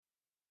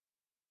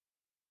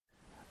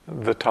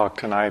The talk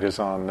tonight is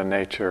on the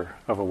nature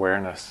of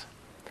awareness.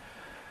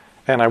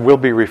 And I will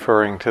be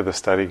referring to the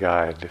study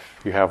guide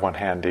if you have one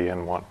handy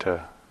and want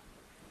to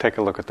take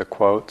a look at the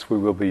quotes. We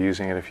will be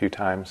using it a few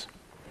times.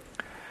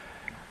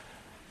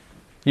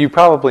 You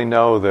probably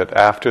know that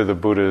after the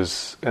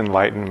Buddha's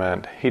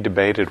enlightenment, he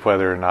debated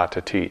whether or not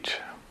to teach.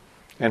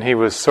 And he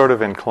was sort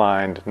of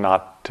inclined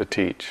not to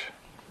teach.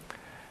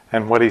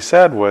 And what he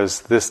said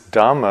was, this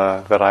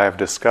Dhamma that I have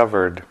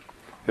discovered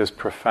is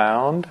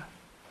profound,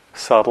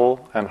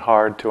 subtle, and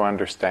hard to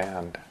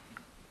understand.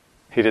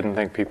 He didn't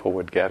think people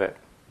would get it.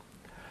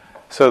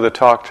 So the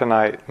talk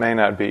tonight may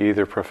not be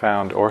either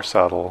profound or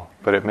subtle,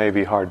 but it may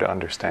be hard to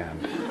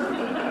understand.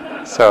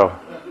 So,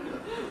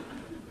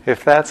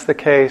 if that's the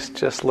case,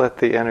 just let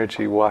the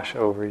energy wash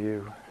over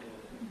you.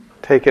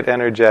 Take it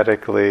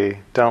energetically.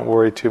 Don't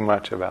worry too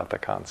much about the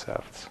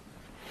concepts.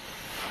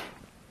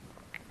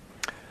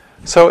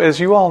 So, as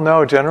you all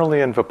know,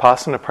 generally in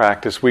Vipassana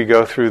practice, we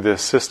go through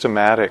this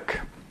systematic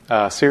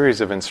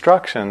series of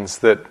instructions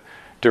that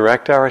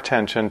direct our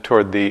attention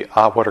toward the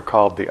what are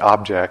called the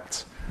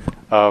objects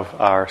of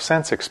our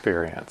sense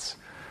experience.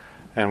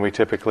 And we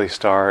typically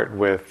start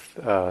with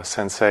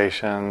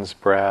sensations,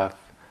 breath,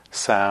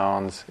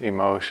 sounds,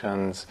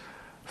 emotions,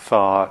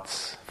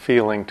 thoughts,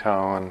 feeling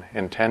tone,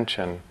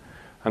 intention,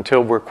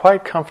 until we're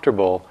quite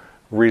comfortable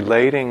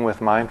relating with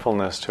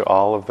mindfulness to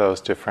all of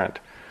those different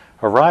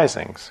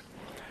arisings.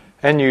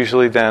 And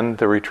usually then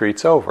the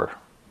retreat's over,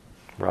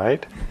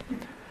 right?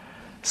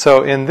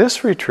 So in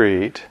this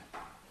retreat,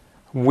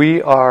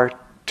 we are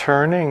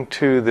turning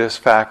to this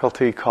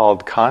faculty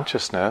called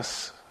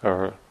consciousness,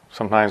 or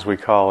sometimes we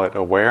call it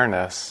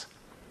awareness,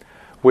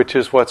 which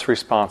is what's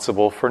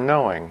responsible for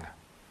knowing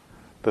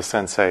the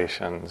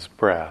sensations,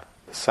 breath,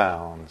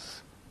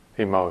 sounds,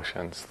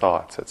 emotions,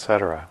 thoughts,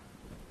 etc.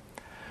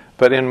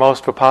 But in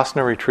most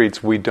Vipassana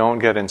retreats, we don't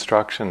get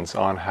instructions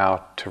on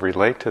how to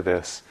relate to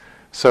this.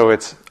 So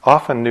it's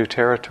often new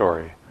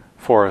territory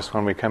for us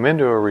when we come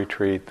into a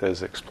retreat that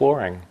is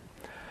exploring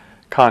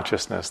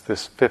consciousness,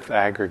 this fifth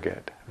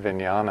aggregate,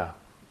 vijnana.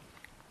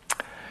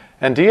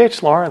 And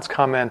D.H. Lawrence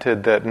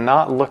commented that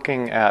not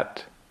looking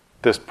at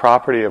this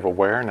property of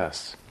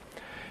awareness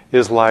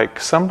is like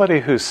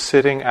somebody who's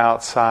sitting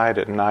outside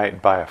at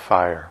night by a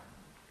fire.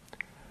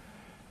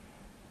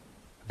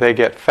 They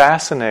get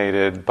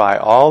fascinated by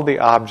all the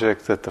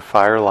objects that the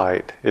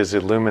firelight is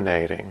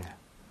illuminating.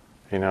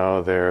 You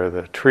know, there are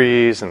the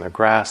trees and the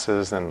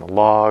grasses and the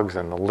logs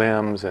and the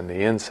limbs and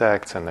the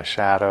insects and the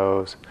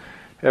shadows,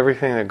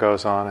 everything that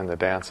goes on in the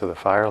dance of the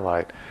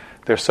firelight.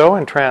 They're so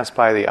entranced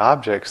by the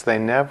objects, they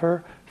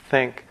never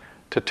think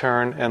to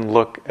turn and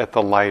look at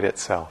the light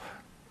itself.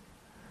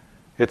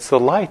 It's the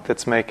light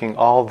that's making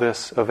all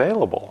this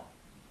available,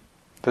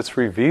 that's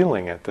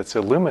revealing it, that's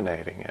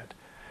illuminating it.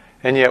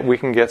 And yet we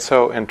can get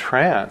so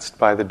entranced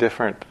by the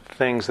different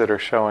things that are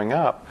showing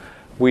up,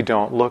 we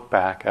don't look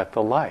back at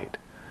the light.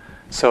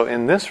 So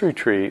in this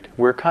retreat,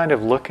 we're kind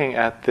of looking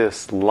at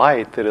this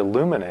light that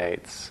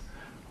illuminates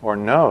or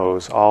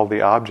knows all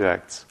the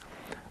objects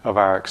of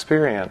our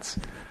experience.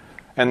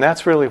 And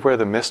that's really where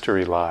the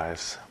mystery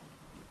lies.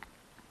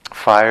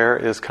 Fire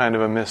is kind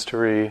of a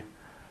mystery,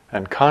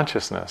 and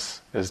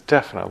consciousness is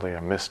definitely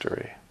a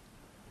mystery.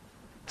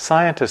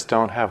 Scientists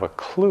don't have a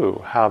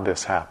clue how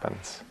this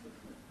happens.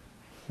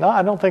 No,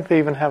 I don't think they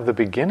even have the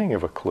beginning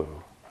of a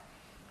clue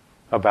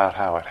about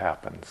how it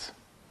happens.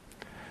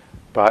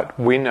 But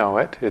we know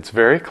it, it's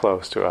very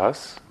close to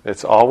us,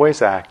 it's always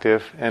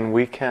active, and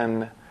we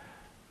can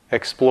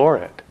explore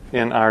it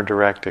in our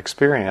direct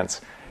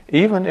experience,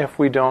 even if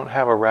we don't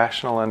have a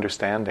rational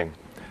understanding.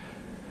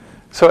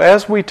 So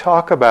as we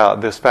talk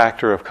about this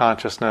factor of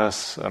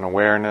consciousness and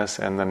awareness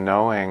and the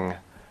knowing,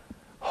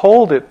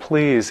 hold it,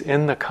 please,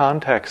 in the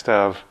context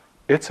of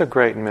it's a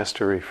great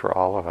mystery for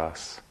all of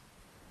us.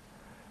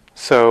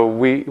 So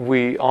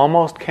we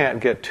almost can't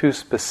get too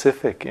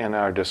specific in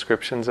our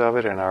descriptions of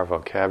it, in our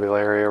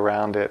vocabulary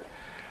around it,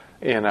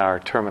 in our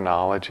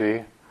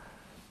terminology,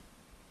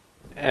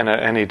 and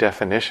any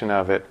definition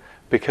of it,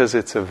 because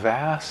it's a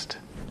vast,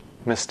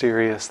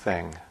 mysterious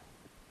thing.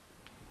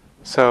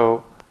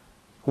 So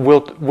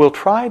we'll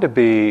try to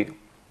be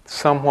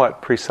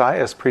somewhat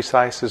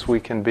precise as we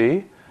can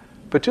be,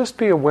 but just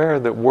be aware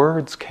that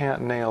words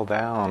can't nail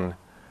down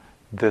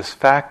this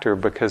factor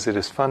because it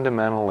is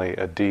fundamentally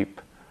a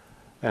deep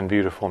and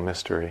beautiful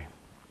mystery.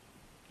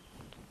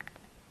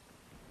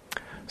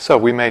 So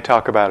we may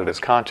talk about it as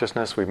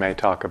consciousness, we may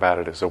talk about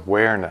it as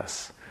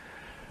awareness.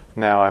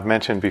 Now, I've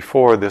mentioned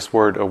before, this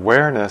word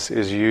awareness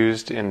is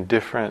used in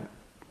different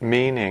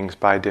meanings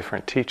by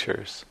different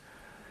teachers.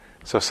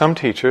 So some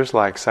teachers,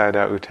 like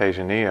Sayadaw U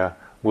Tejaniya,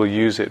 will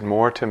use it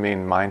more to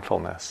mean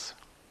mindfulness.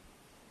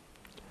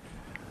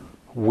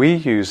 We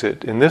use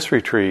it in this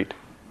retreat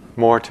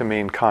more to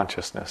mean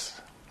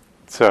consciousness.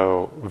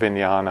 So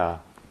vijnana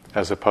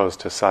as opposed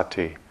to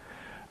sati.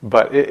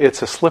 But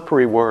it's a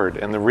slippery word,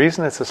 and the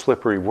reason it's a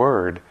slippery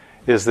word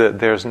is that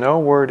there's no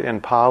word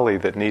in Pali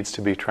that needs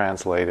to be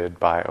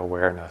translated by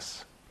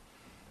awareness.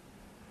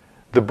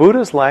 The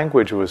Buddha's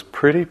language was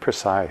pretty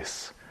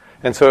precise.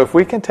 And so if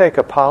we can take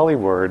a Pali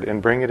word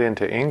and bring it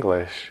into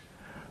English,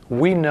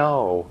 we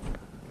know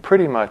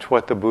pretty much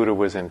what the Buddha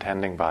was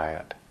intending by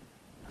it,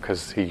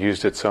 because he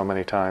used it so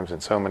many times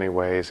in so many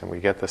ways, and we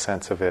get the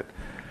sense of it.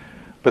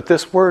 But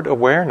this word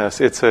awareness,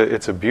 it's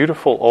a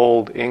beautiful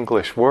old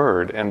English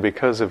word, and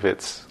because of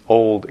its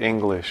old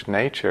English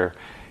nature,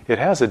 it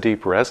has a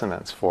deep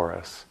resonance for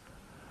us.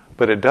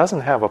 But it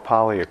doesn't have a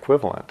Pali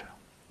equivalent.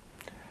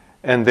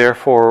 And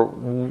therefore,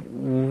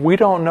 we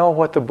don't know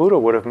what the Buddha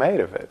would have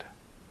made of it.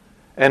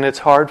 And it's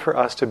hard for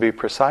us to be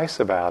precise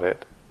about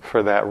it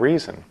for that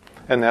reason.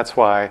 And that's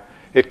why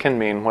it can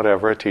mean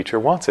whatever a teacher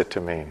wants it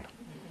to mean.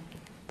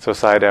 So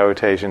Sayadaw U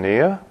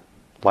Tejaniya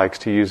likes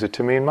to use it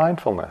to mean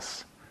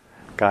mindfulness.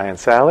 Guy and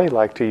Sally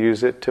like to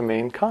use it to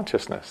mean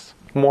consciousness,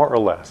 more or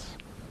less.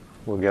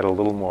 We'll get a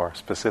little more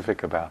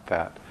specific about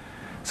that.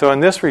 So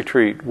in this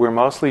retreat, we're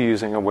mostly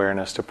using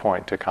awareness to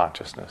point to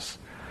consciousness.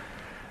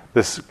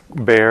 This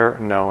bare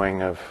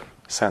knowing of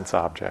sense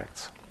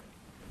objects.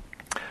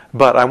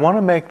 But I want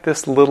to make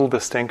this little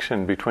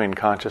distinction between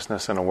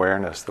consciousness and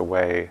awareness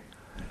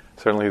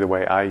certainly the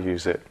way I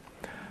use it.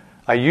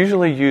 I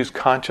usually use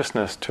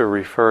consciousness to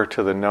refer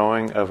to the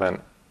knowing of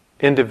an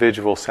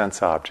individual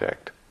sense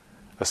object,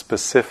 a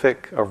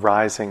specific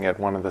arising at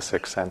one of the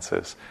six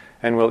senses.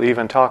 And we'll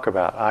even talk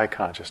about eye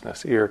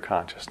consciousness, ear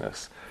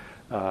consciousness,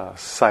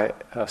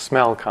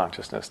 smell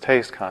consciousness,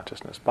 taste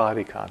consciousness,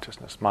 body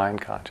consciousness,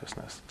 mind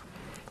consciousness.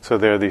 So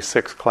there are these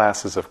six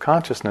classes of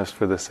consciousness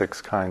for the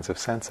six kinds of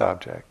sense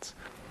objects.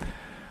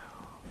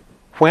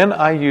 When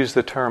I use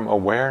the term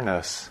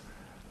awareness,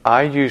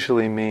 I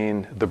usually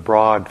mean the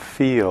broad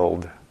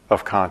field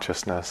of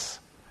consciousness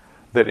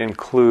that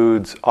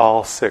includes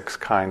all six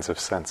kinds of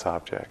sense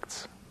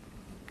objects.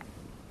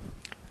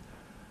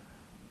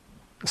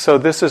 So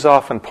this is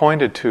often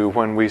pointed to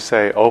when we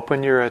say,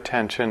 open your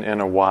attention in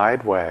a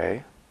wide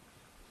way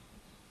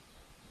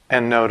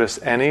and notice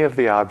any of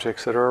the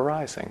objects that are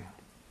arising.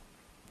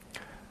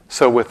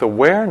 So with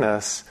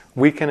awareness,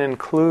 we can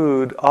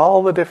include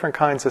all the different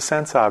kinds of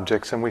sense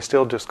objects, and we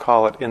still just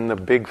call it in the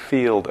big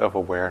field of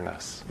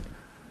awareness.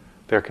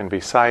 There can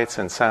be sights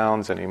and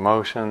sounds and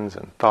emotions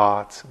and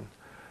thoughts and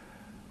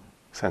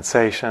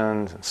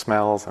sensations and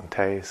smells and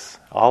tastes,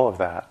 all of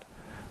that,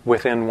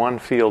 within one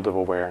field of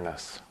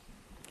awareness.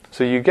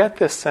 So you get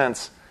this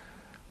sense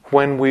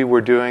when we were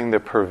doing the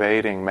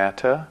pervading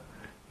metta,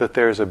 that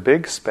there's a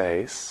big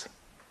space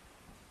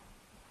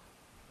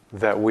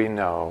that we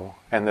know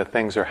and that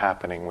things are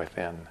happening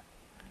within.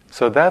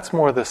 So that's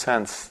more the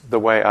sense, the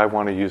way I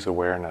want to use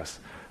awareness.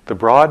 The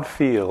broad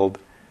field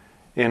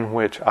in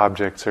which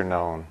objects are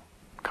known.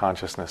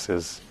 Consciousness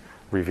is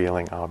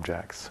revealing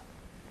objects.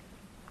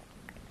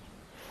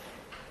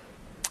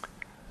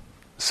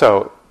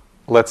 So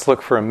let's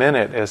look for a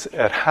minute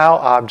at how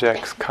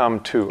objects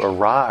come to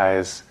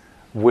arise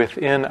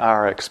within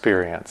our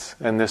experience.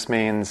 And this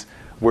means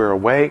we're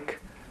awake,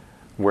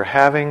 we're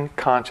having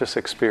conscious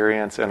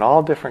experience, and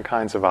all different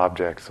kinds of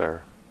objects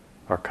are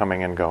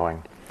coming and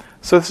going.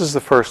 So this is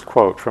the first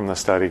quote from the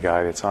study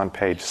guide. It's on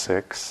page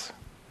 6.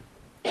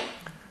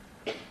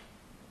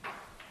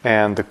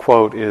 And the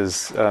quote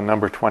is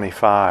number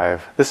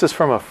 25. This is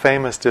from a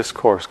famous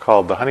discourse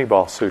called the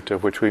Honeyball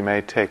Sutta, which we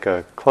may take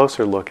a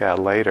closer look at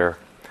later.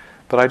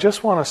 But I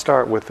just want to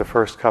start with the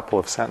first couple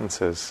of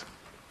sentences.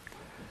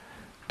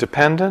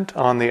 Dependent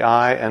on the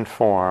eye and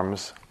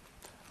forms,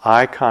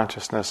 eye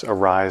consciousness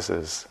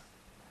arises.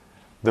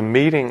 The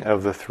meeting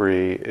of the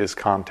three is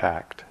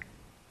contact.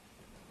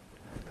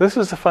 This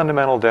is the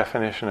fundamental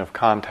definition of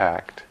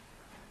contact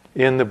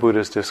in the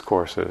Buddha's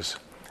discourses.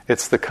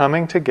 It's the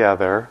coming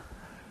together,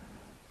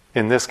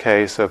 in this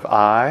case, of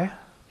eye,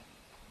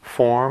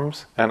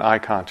 forms, and eye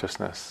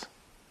consciousness.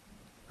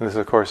 And this,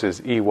 of course,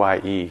 is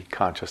EYE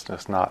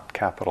consciousness, not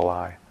capital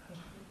I.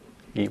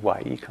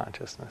 EYE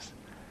consciousness.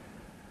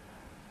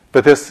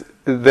 But this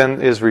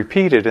then is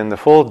repeated in the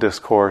full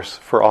discourse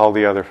for all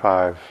the other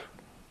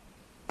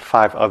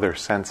five other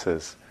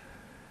senses.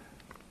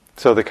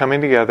 So the coming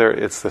together,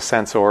 it's the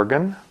sense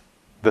organ,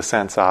 the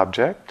sense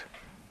object,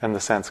 and the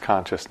sense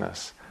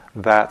consciousness.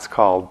 That's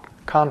called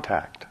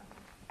contact.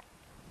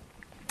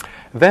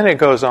 Then it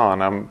goes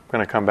on. I'm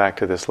going to come back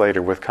to this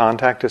later. With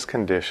contact as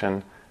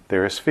condition,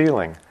 there is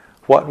feeling.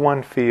 What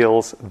one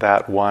feels,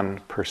 that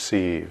one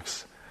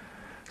perceives.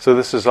 So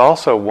this is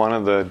also one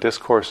of the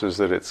discourses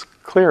that it's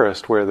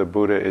clearest where the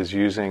Buddha is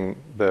using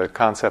the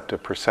concept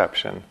of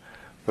perception.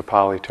 The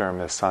Pali term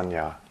is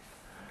sanya.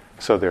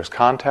 So there's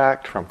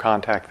contact. From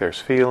contact there's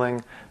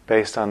feeling.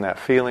 Based on that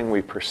feeling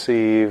we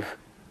perceive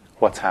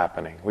what's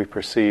happening. We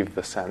perceive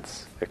the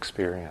sense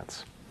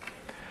experience.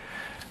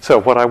 So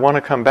what I want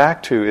to come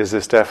back to is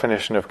this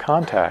definition of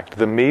contact.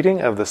 The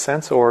meeting of the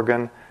sense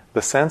organ,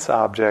 the sense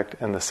object,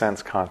 and the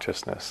sense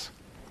consciousness.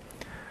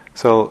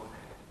 So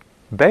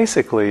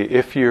basically,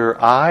 if your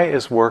eye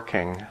is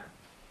working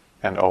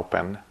and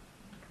open,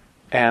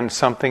 and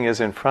something is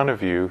in front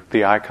of you,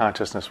 the eye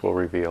consciousness will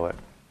reveal it.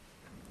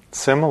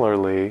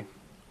 Similarly,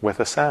 with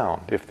a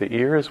sound. If the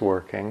ear is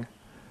working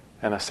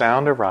and a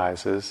sound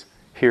arises,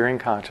 hearing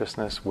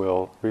consciousness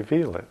will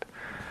reveal it.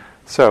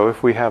 So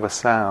if we have a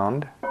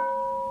sound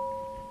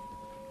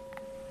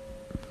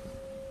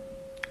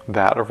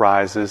that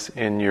arises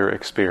in your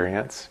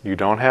experience, you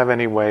don't have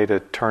any way to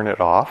turn it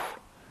off.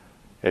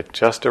 It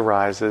just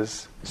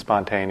arises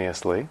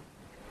spontaneously.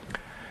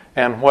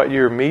 And what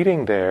you're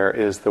meeting there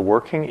is the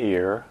working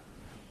ear,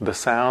 the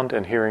sound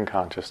and hearing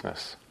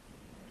consciousness.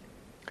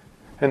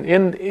 And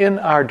in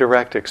our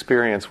direct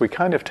experience, we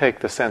kind of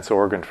take the sense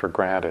organ for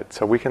granted,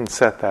 so we can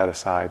set that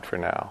aside for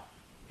now.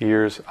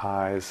 Ears,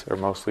 eyes are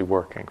mostly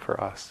working for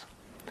us.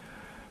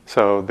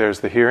 So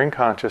there's the hearing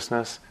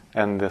consciousness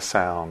and the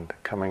sound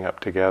coming up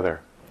together.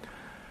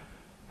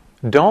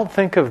 Don't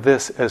think of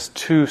this as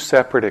two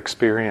separate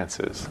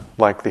experiences,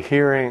 like the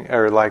hearing,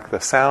 or like the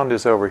sound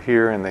is over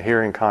here and the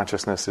hearing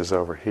consciousness is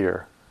over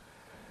here.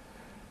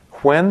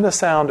 When the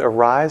sound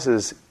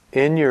arises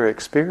in your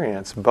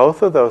experience,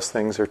 both of those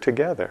things are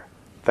together.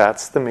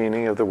 That's the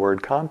meaning of the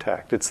word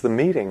contact. It's the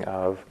meeting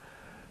of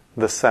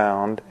the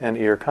sound and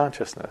ear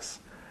consciousness.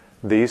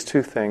 These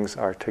two things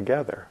are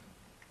together.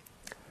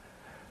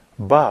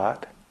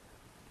 But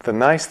the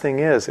nice thing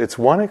is, it's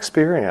one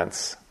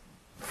experience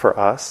for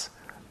us,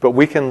 but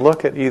we can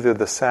look at either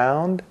the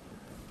sound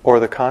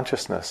or the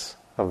consciousness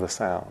of the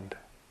sound.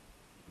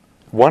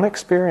 One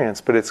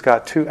experience, but it's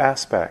got two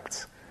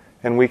aspects,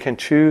 and we can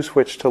choose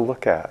which to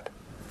look at.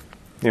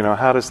 You know,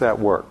 how does that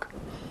work?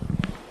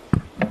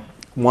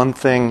 One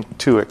thing,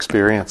 two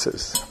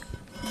experiences.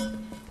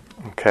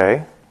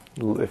 Okay?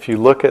 If you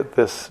look at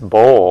this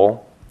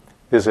bowl,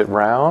 is it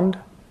round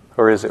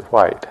or is it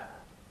white?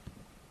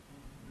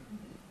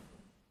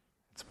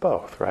 It's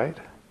both, right?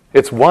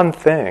 It's one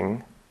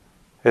thing.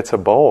 It's a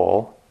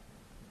bowl.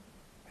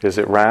 Is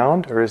it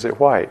round or is it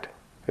white?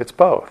 It's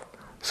both.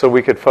 So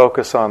we could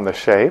focus on the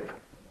shape,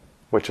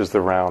 which is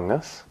the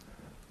roundness,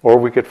 or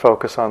we could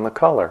focus on the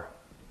color,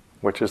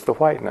 which is the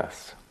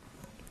whiteness.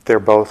 They're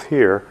both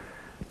here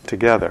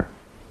together.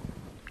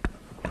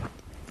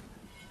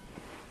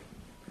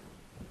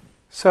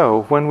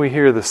 So when we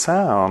hear the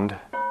sound,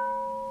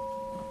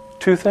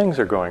 two things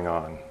are going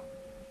on.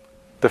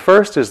 The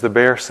first is the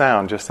bare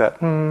sound, just that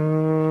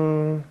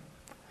The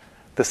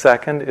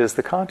second is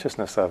the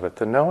consciousness of it,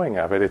 the knowing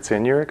of it. It's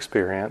in your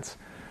experience.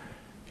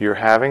 You're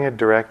having a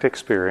direct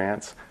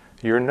experience.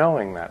 You're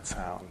knowing that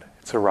sound.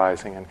 It's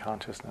arising in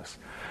consciousness.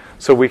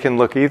 So we can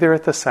look either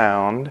at the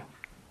sound,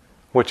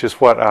 which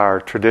is what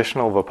our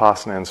traditional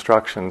Vipassana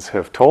instructions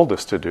have told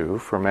us to do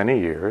for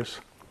many years,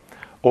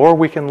 or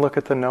we can look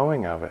at the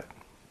knowing of it.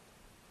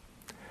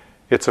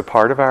 It's a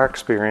part of our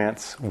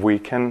experience. We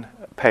can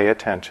pay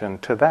attention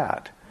to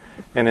that.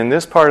 And in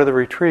this part of the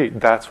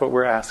retreat, that's what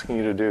we're asking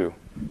you to do.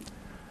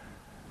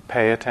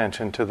 Pay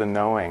attention to the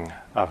knowing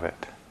of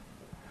it.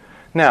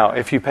 Now,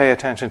 if you pay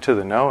attention to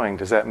the knowing,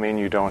 does that mean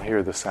you don't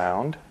hear the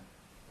sound?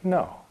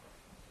 No.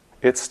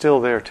 It's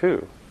still there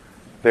too.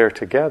 They're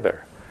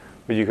together.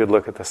 But you could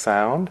look at the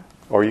sound,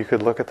 or you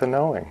could look at the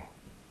knowing.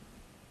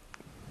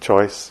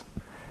 Choice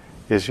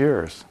is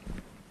yours.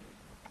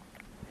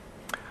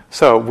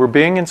 So, we're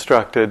being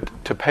instructed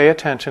to pay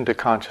attention to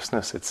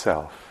consciousness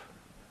itself.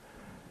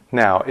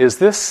 Now, is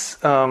this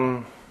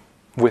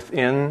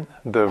within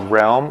the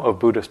realm of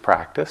Buddhist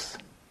practice?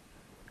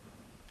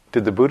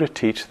 Did the Buddha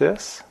teach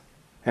this?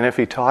 And if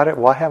he taught it,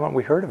 why haven't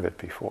we heard of it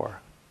before?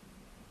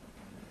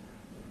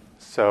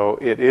 So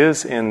it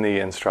is in the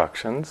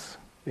instructions,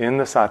 in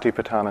the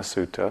Satipatthana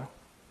Sutta.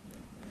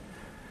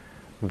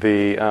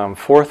 The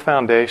fourth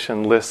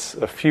foundation lists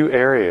a few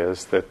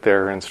areas that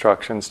there are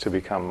instructions to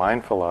become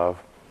mindful of,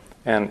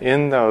 and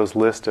in those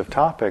list of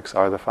topics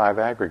are the five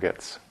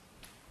aggregates.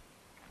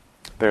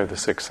 They're the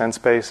six sense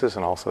bases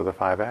and also the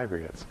five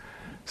aggregates.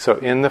 So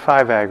in the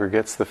five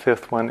aggregates, the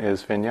fifth one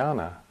is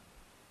vijnana.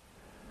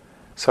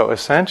 So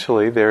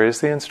essentially, there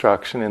is the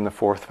instruction in the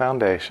fourth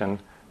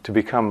foundation to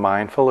become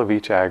mindful of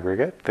each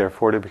aggregate,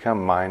 therefore to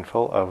become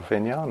mindful of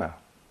vijnana.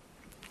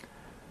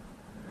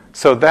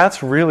 So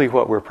that's really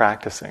what we're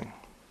practicing.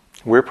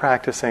 We're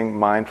practicing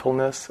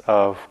mindfulness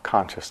of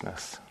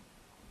consciousness.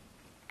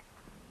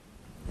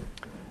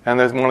 And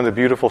there's one of the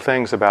beautiful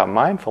things about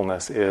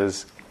mindfulness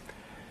is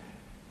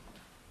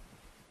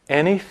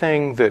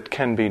anything that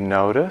can be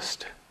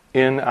noticed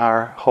in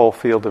our whole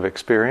field of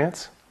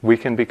experience, we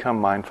can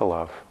become mindful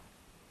of.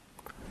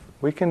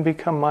 We can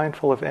become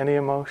mindful of any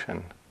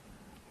emotion.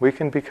 We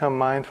can become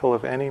mindful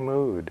of any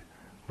mood.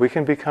 We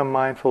can become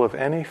mindful of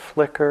any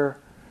flicker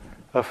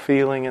of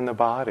feeling in the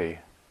body.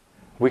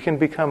 We can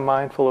become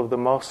mindful of the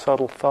most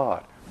subtle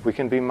thought. We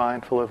can be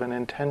mindful of an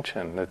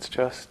intention that's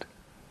just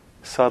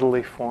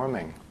subtly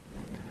forming.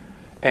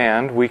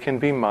 And we can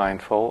be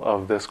mindful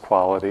of this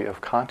quality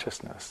of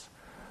consciousness,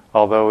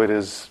 although it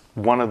is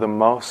one of the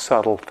most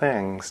subtle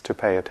things to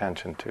pay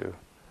attention to.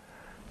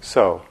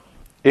 So,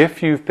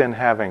 if you've been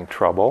having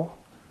trouble,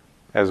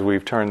 as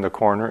we've turned the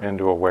corner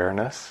into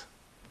awareness,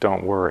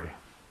 don't worry.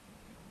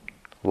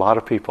 A lot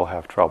of people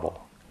have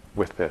trouble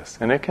with this,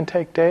 and it can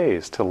take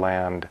days to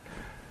land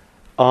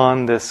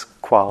on this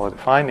quality,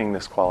 finding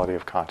this quality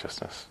of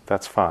consciousness.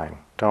 That's fine.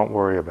 Don't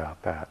worry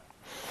about that.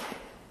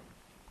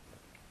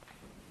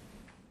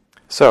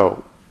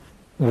 So,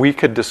 We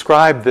could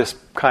describe this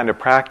kind of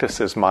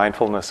practice as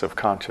mindfulness of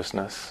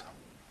consciousness.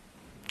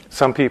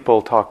 Some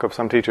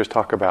teachers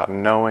talk about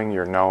knowing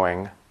your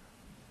knowing,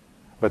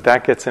 but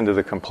that gets into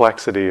the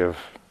complexity of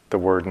the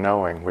word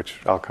knowing, which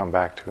I'll come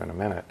back to in a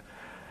minute.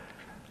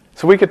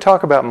 So we could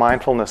talk about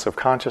mindfulness of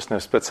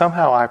consciousness, but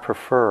somehow I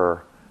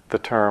prefer the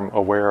term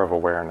aware of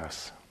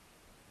awareness.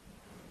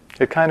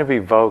 It kind of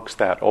evokes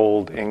that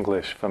old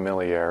English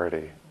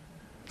familiarity.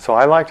 So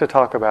I like to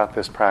talk about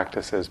this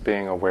practice as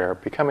being aware,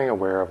 becoming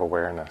aware of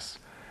awareness.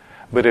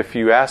 But if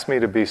you ask me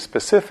to be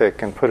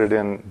specific and put it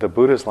in the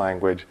Buddha's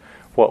language,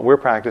 what we're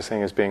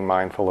practicing is being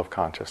mindful of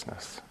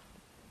consciousness.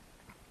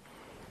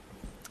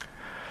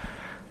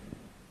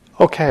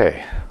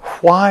 Okay,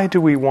 why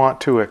do we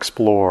want to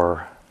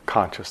explore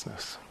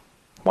consciousness?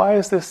 Why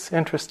is this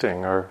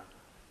interesting or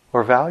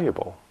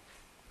valuable?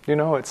 You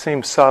know, it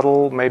seems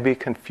subtle, maybe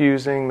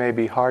confusing,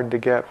 maybe hard to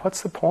get.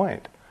 What's the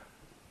point?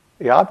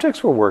 The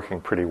objects were working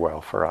pretty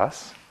well for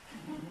us.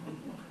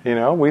 You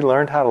know, we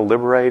learned how to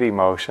liberate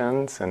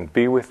emotions and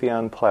be with the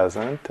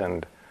unpleasant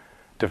and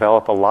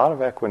develop a lot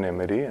of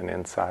equanimity and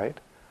insight.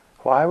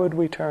 Why would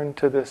we turn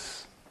to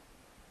this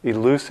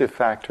elusive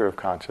factor of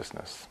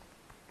consciousness?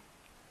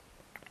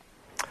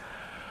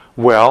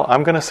 Well,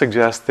 I'm going to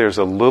suggest there's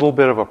a little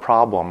bit of a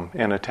problem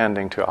in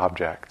attending to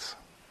objects.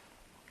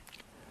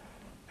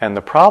 And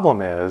the problem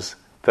is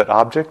that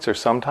objects are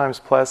sometimes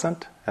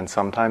pleasant and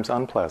sometimes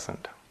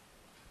unpleasant.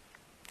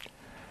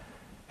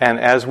 And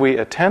as we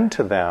attend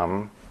to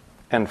them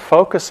and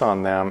focus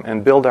on them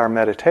and build our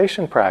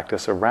meditation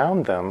practice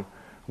around them,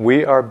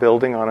 we are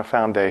building on a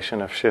foundation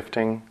of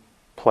shifting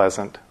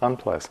pleasant,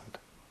 unpleasant,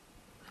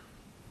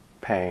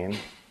 pain,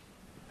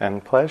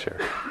 and pleasure.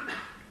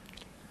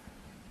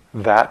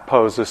 That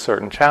poses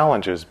certain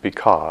challenges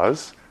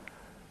because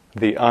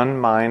the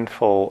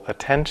unmindful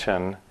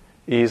attention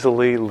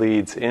easily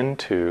leads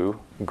into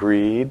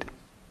greed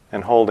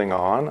and holding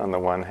on the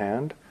one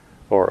hand,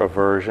 or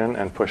aversion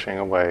and pushing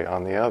away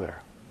on the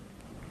other.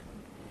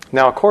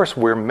 Now, of course,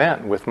 we're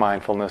meant with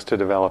mindfulness to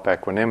develop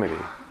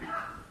equanimity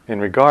in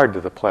regard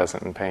to the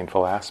pleasant and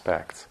painful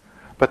aspects.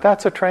 But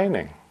that's a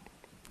training.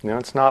 You know,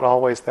 it's not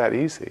always that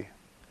easy.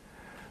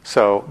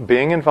 So,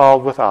 being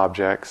involved with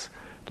objects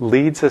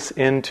leads us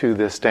into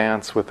this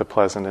dance with the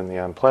pleasant and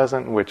the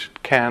unpleasant, which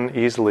can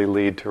easily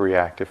lead to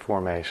reactive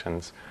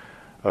formations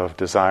of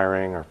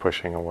desiring or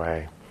pushing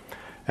away.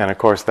 And of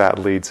course that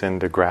leads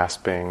into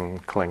grasping,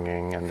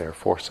 clinging, and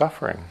therefore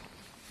suffering.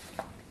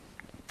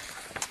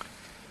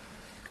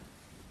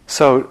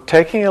 So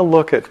taking a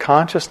look at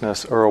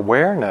consciousness or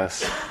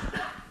awareness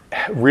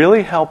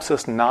really helps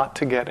us not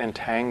to get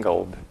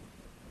entangled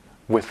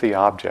with the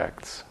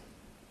objects.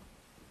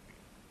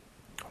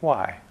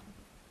 Why?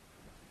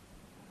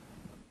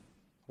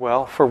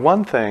 Well, for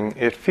one thing,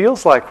 it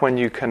feels like when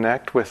you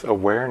connect with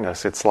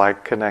awareness, it's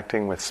like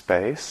connecting with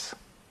space.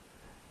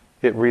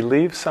 It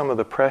relieves some of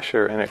the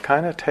pressure and it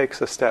kind of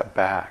takes a step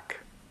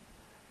back.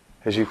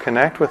 As you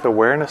connect with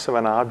awareness of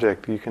an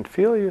object, you can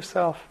feel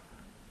yourself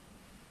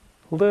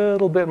a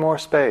little bit more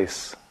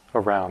space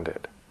around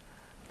it.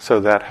 So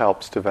that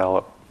helps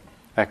develop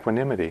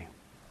equanimity.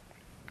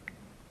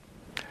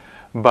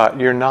 But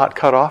you're not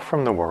cut off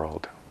from the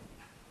world.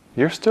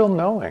 You're still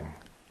knowing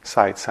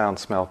sight, sound,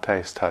 smell,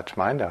 taste, touch,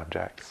 mind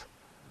objects.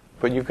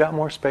 But you've got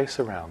more space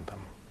around them.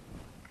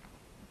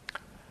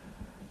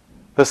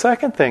 The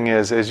second thing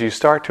is, as you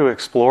start to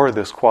explore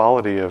this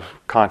quality of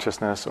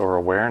consciousness or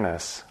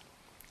awareness,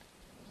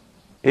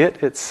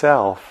 it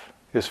itself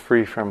is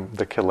free from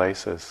the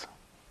kilesas.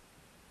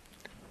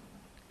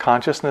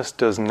 Consciousness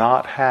does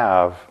not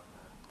have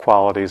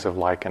qualities of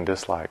like and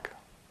dislike.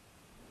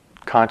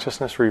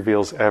 Consciousness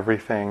reveals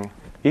everything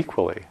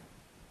equally.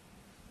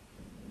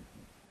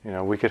 You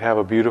know, we could have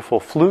a beautiful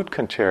flute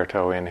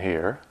concerto in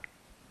here,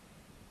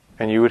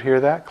 and you would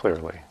hear that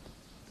clearly.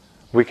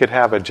 We could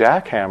have a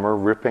jackhammer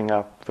ripping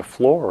up the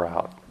floor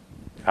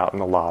out in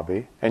the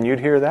lobby, and you'd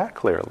hear that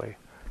clearly.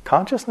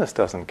 Consciousness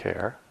doesn't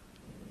care.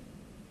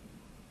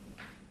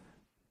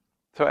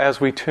 So as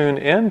we tune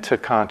into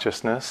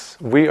consciousness,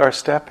 we are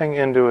stepping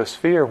into a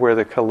sphere where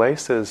the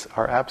kilesas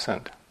are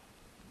absent.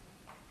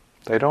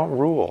 They don't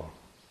rule.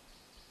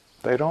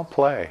 They don't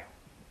play.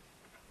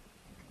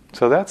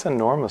 So that's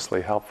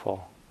enormously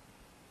helpful.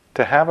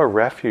 To have a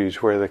refuge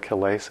where the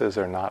kilesas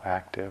are not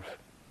active.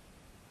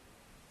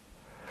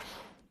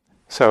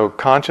 So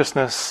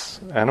consciousness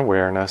and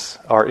awareness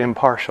are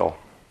impartial.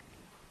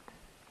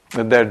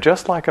 They're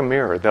just like a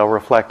mirror. They'll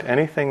reflect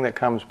anything that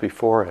comes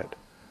before it.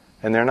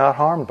 And they're not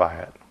harmed by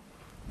it.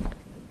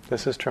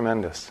 This is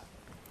tremendous.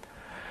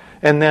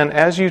 And then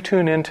as you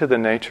tune into the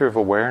nature of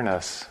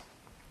awareness,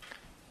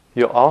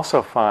 you'll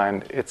also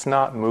find it's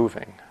not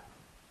moving.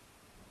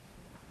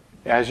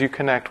 As you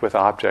connect with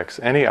objects,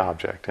 any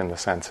object in the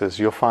senses,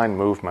 you'll find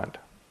movement.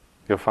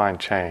 You'll find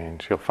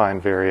change. You'll find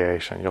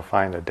variation. You'll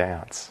find a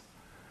dance.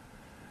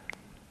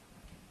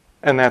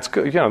 And that's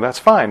good. You know, that's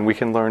fine. We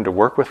can learn to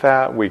work with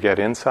that. We get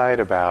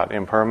insight about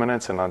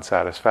impermanence and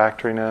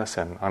unsatisfactoriness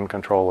and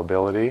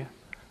uncontrollability.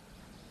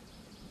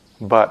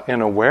 But in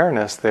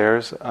awareness,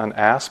 there's an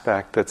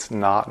aspect that's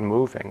not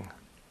moving,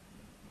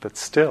 that's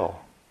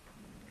still.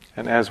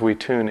 And as we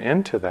tune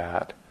into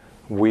that,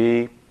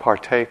 we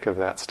partake of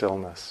that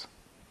stillness.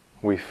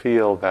 We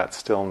feel that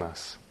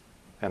stillness,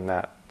 and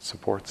that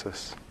supports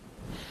us.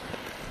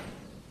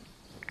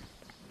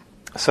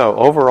 So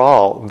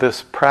overall,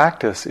 this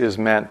practice is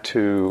meant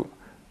to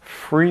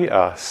free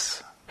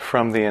us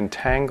from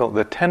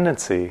the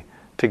tendency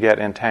to get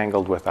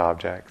entangled with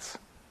objects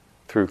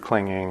through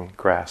clinging,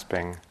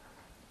 grasping,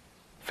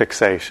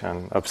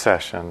 fixation,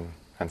 obsession,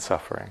 and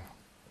suffering.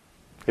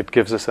 It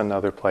gives us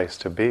another place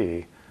to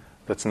be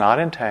that's not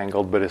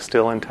entangled but is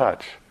still in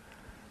touch.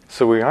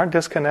 So we aren't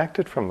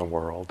disconnected from the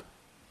world,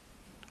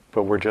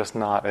 but we're just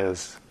not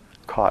as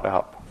caught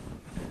up.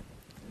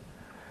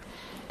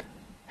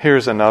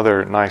 Here's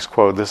another nice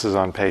quote. This is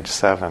on page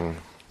 7.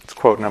 It's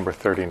quote number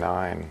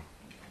 39.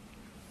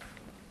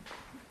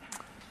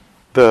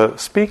 The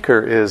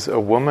speaker is a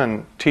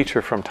woman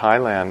teacher from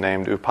Thailand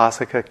named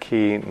Upasika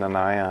Ki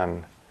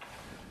Nanayan.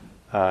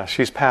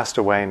 She's passed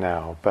away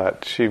now,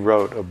 but she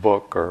wrote a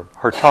book, or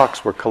her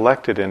talks were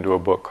collected into a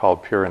book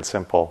called Pure and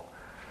Simple,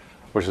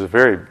 which is a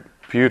very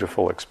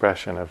beautiful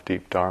expression of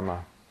deep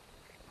Dharma.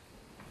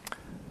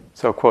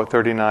 So, quote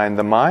 39,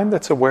 the mind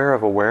that's aware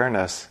of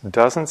awareness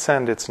doesn't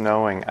send its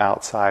knowing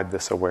outside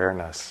this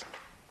awareness.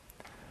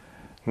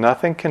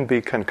 Nothing can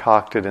be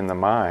concocted in the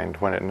mind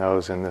when it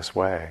knows in this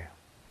way.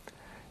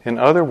 In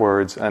other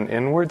words, an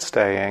inward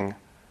staying,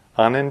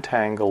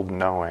 unentangled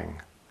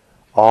knowing,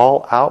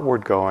 all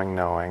outward going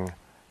knowing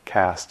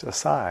cast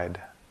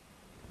aside.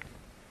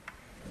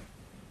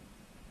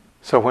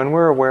 So when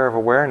we're aware of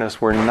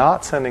awareness, we're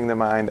not sending the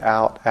mind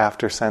out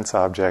after sense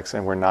objects,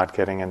 and we're not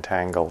getting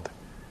entangled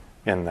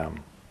in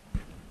them.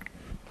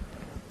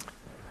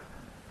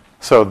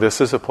 So this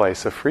is a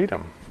place of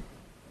freedom.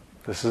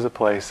 This is a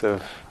place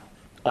of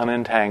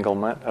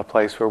unentanglement, a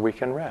place where we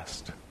can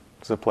rest.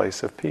 It's a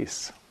place of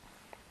peace.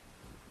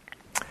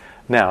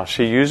 Now,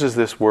 she uses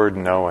this word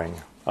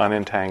knowing,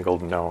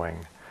 unentangled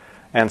knowing.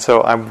 And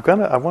so I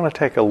want to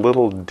take a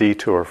little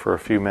detour for a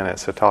few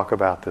minutes to talk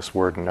about this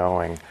word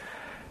knowing.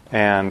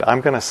 And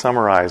I'm going to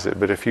summarize it,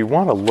 but if you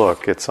want to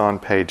look, it's on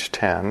page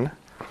 10,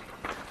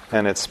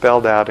 and it's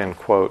spelled out in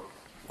quote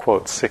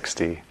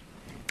 60.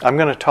 I'm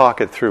going to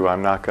talk it through,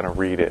 I'm not going to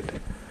read it.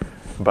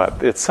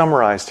 But it's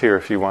summarized here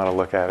if you want to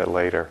look at it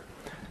later.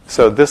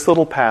 So this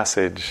little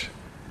passage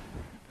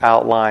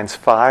outlines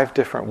 5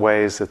 different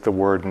ways that the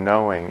word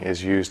knowing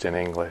is used in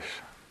English.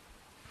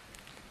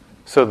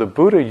 So the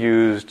Buddha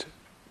used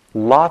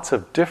lots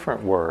of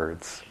different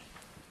words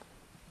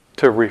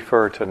to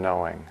refer to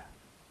knowing,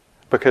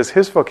 because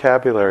his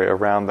vocabulary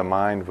around the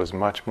mind was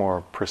much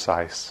more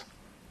precise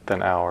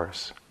than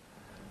ours.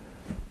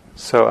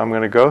 So I'm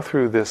going to go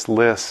through this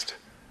list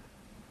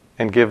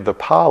and give the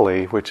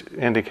Pali, which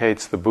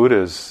indicates the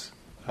Buddha's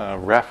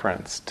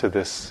reference to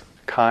this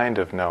kind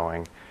of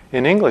knowing.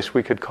 In English,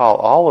 we could call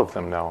all of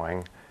them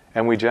knowing,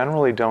 and we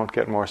generally don't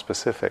get more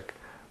specific.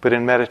 But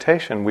in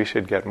meditation, we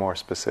should get more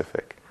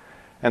specific.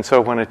 And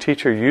so when a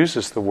teacher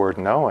uses the word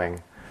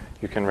knowing,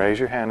 you can raise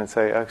your hand and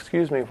say,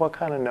 excuse me, what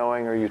kind of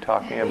knowing are you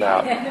talking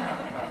about?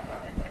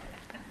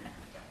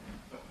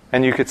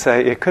 And you could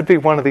say, it could be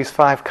one of these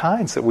 5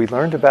 kinds that we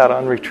learned about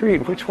on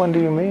retreat. Which one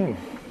do you mean?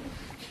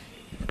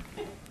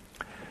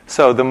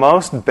 So the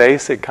most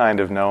basic kind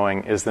of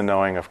knowing is the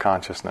knowing of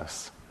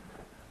consciousness.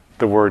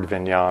 The word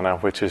vijnana,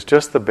 which is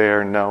just the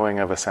bare knowing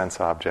of a sense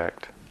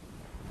object.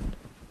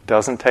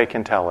 Doesn't take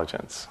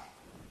intelligence.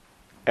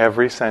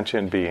 Every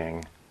sentient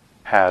being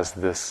has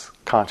this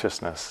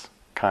consciousness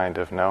kind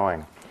of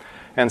knowing.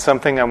 And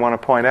something I want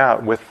to point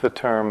out with the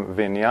term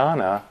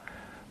vijnana,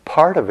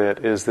 part of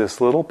it is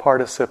this little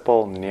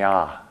participle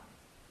nya.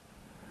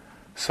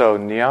 So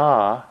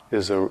nya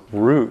is a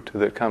root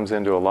that comes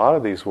into a lot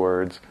of these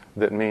words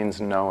that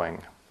means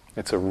knowing.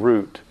 It's a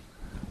root,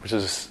 which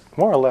is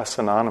more or less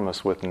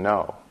synonymous with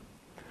know.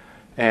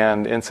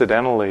 And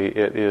incidentally,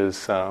 it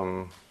is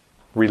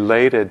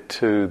related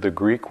to the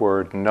Greek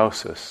word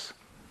gnosis,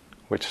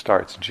 which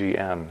starts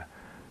GN.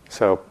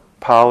 So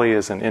Pali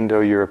is an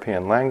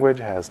Indo-European language,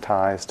 has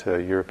ties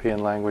to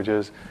European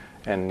languages,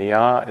 and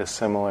Nya is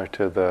similar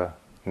to the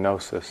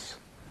gnosis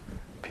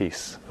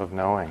piece of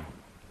knowing.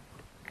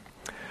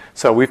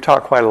 So we've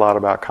talked quite a lot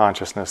about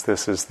consciousness.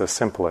 This is the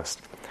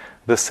simplest.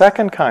 The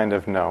second kind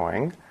of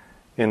knowing,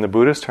 in the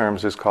Buddhist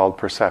terms, is called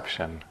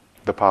perception.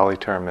 The Pali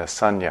term is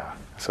sanya.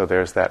 So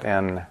there's that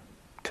N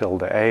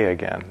tilde A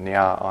again,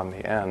 nya on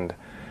the end.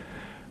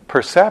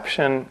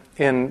 Perception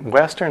in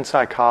Western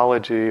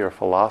psychology or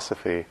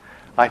philosophy,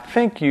 I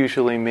think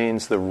usually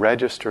means the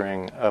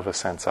registering of a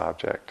sense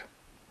object.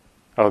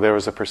 Oh, there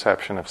was a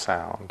perception of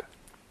sound.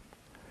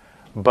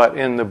 But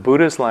in the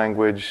Buddha's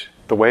language,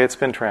 the way it's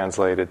been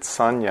translated,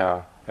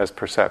 sanya as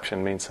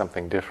perception means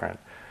something different.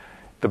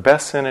 The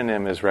best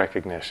synonym is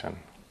recognition.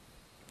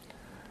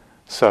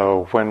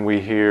 So when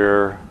we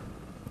hear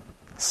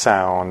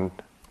sound,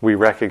 we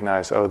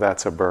recognize, oh,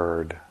 that's a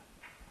bird.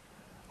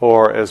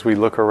 Or as we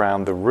look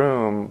around the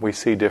room, we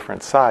see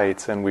different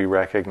sights and we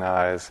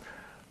recognize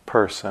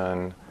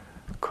person,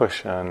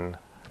 cushion,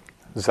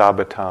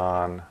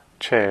 zabuton,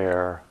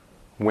 chair,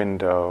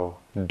 window,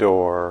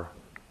 door,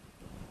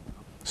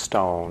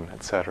 stone,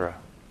 etc.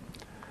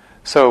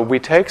 So we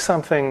take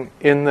something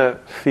in the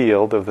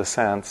field of the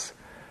sense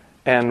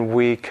and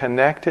we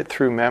connect it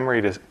through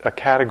memory to a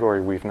category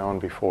we've known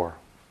before.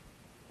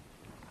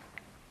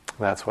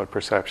 That's what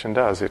perception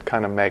does. It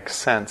kind of makes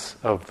sense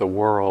of the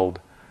world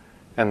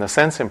and the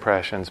sense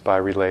impressions by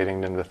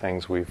relating them to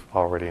things we've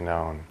already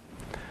known.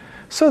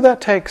 So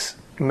that takes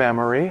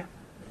memory.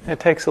 It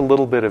takes a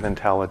little bit of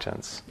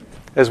intelligence.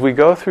 As we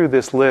go through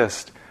this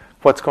list,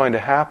 what's going to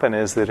happen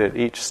is that at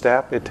each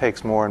step it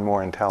takes more and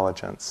more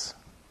intelligence,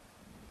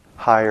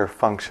 higher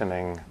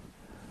functioning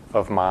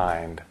of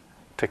mind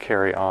to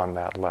carry on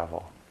that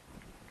level.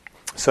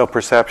 So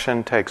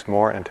perception takes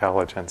more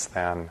intelligence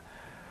than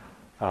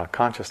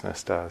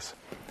consciousness does.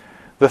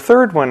 The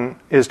third one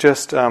is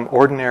just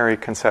ordinary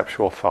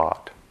conceptual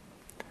thought.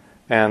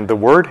 And the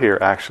word here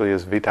actually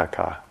is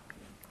vitakka.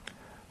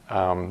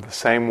 The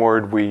same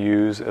word we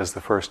use as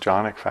the first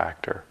jhanic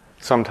factor.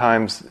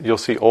 Sometimes you'll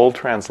see old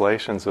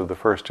translations of the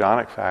first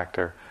jhanic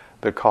factor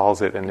that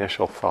calls it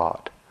initial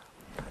thought.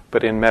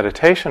 But in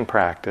meditation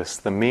practice,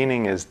 the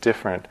meaning is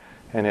different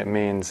and it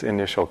means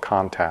initial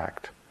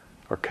contact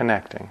or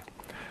connecting.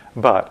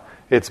 But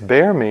its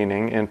bare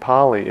meaning in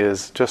Pali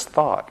is just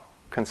thought,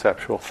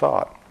 conceptual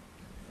thought.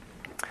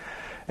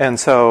 And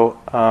so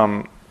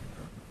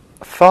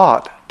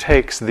thought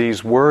takes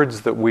these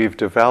words that we've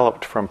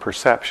developed from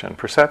perception.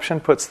 Perception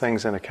puts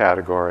things in a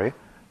category,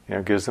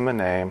 gives them a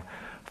name.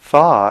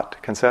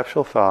 Thought,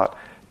 conceptual thought,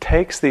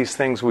 takes these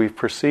things we've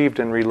perceived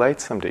and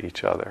relates them to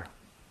each other.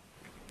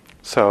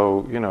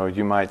 So,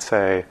 you might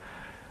say,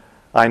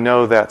 I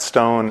know that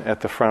stone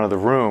at the front of the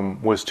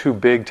room was too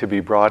big to be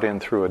brought in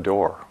through a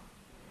door.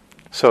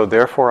 So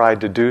therefore I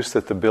deduce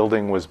that the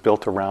building was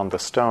built around the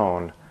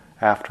stone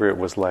after it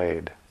was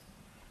laid.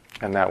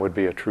 And that would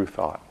be a true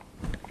thought.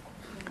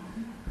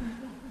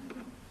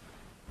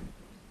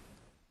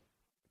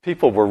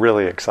 People were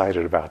really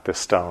excited about this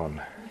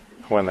stone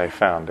when they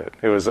found it.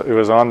 It was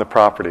on the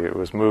property. It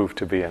was moved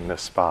to be in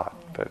this spot.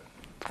 But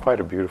it's quite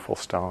a beautiful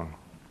stone.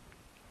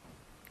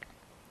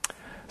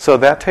 So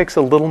that takes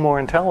a little more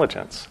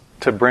intelligence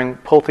to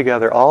pull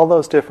together all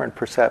those different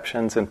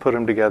perceptions and put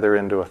them together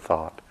into a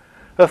thought.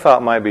 The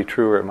thought might be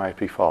true or it might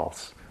be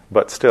false,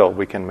 but still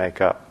we can make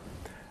up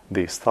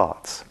these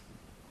thoughts.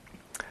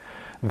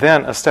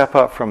 Then a step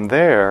up from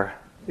there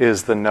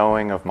is the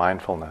knowing of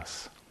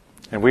mindfulness.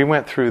 And we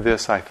went through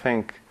this, I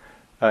think,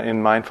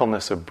 in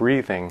mindfulness of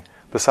breathing.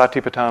 The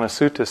Satipatthana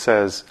Sutta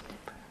says,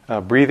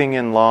 breathing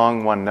in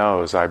long, one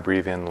knows, I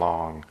breathe in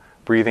long.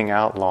 Breathing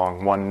out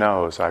long, one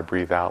knows, I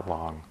breathe out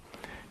long.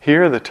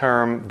 Here the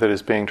term that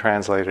is being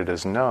translated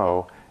as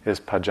know is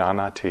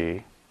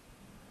pajanati.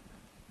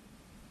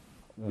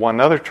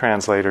 One other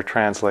translator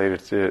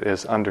translated it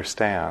as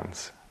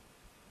understands.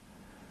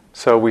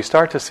 So we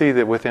start to see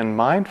that within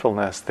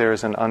mindfulness there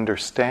is an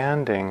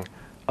understanding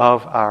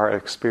of our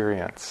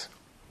experience.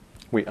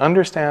 We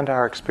understand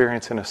our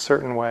experience in a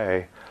certain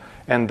way,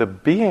 and the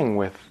being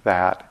with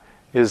that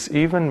is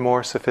even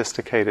more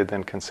sophisticated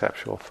than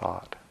conceptual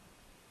thought.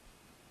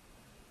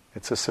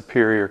 It's a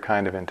superior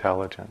kind of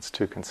intelligence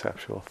to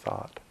conceptual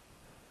thought.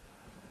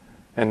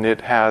 And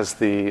it has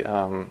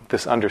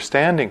this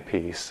understanding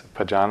piece,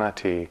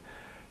 pajanati,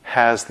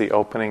 has the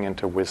opening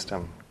into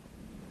wisdom,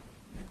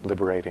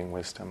 liberating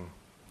wisdom.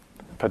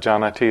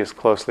 Pajanati is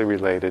closely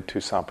related to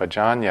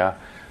sampajanya.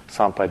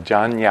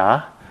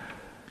 Sampajanya,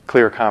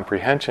 clear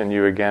comprehension,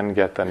 you again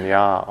get the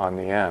nya on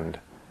the end,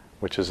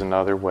 which is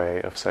another way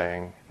of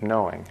saying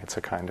knowing. It's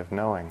a kind of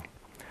knowing.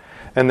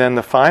 And then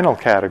the final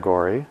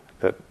category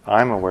that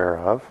I'm aware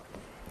of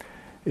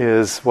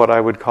is what I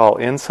would call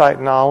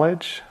insight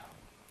knowledge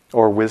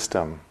or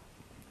wisdom.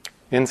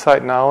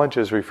 Insight knowledge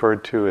is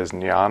referred to as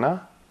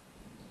jnana.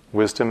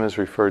 Wisdom is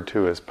referred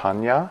to as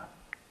panya.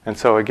 And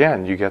so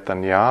again, you get the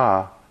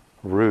nya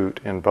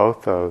root in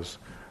both those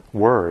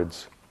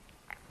words.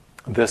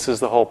 This is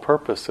the whole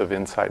purpose of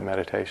insight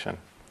meditation.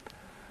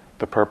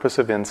 The purpose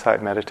of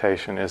insight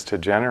meditation is to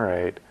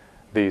generate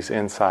these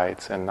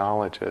insights and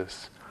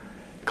knowledges.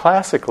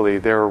 Classically,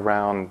 they're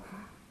around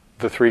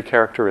the three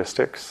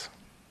characteristics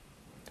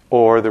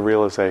or the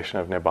realization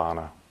of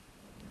nibbana.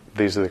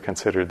 These are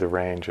considered the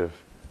range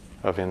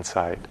of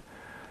insight.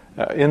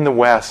 In the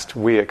West,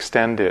 we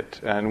extend it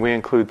and we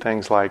include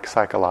things like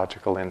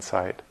psychological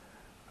insight.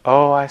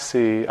 Oh, I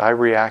see, I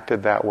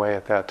reacted that way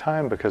at that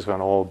time because of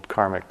an old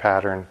karmic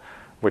pattern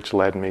which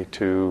led me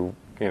to,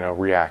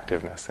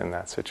 reactiveness in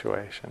that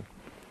situation.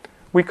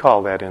 We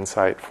call that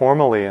insight.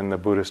 Formally in the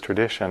Buddhist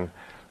tradition,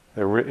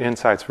 the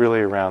insight's really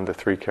around the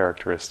three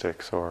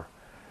characteristics or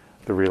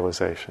the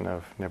realization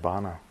of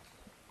nibbana.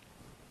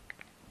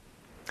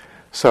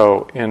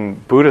 So in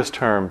Buddhist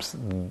terms,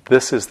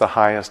 this is the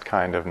highest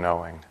kind of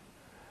knowing,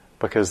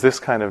 because this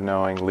kind of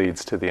knowing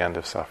leads to the end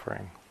of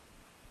suffering.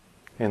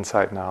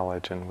 Insight,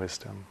 knowledge, and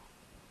wisdom.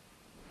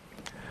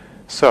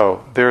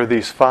 So there are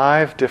these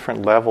 5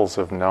 different levels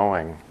of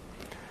knowing,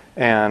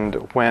 and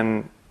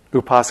when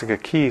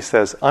Upasaka Ki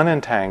says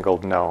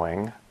unentangled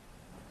knowing.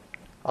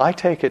 I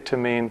take it to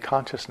mean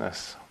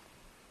consciousness,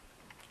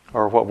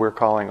 or what we're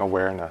calling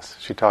awareness.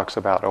 She talks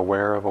about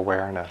aware of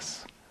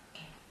awareness.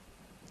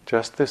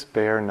 Just this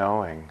bare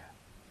knowing.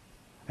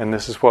 And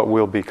this is what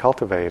we'll be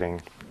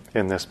cultivating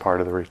in this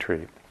part of the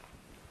retreat.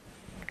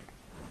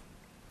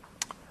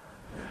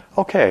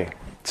 Okay,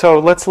 so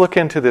let's look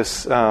into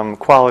this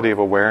quality of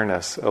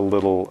awareness a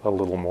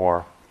little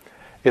more.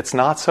 It's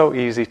not so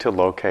easy to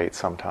locate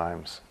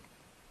sometimes.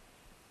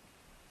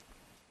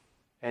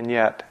 And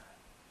yet,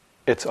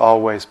 it's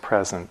always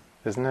present,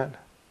 isn't it?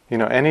 You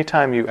know,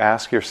 anytime you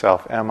ask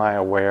yourself, am I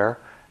aware?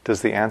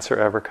 Does the answer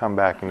ever come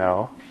back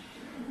no?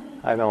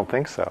 I don't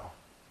think so.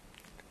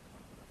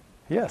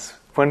 Yes,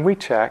 when we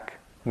check,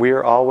 we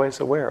are always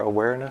aware.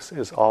 Awareness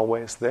is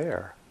always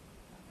there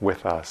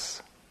with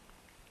us.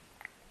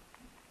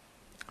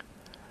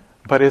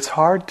 But it's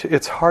hard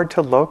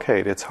to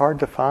locate, it's hard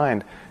to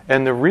find.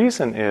 And the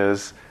reason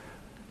is,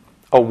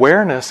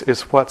 awareness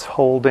is what's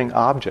holding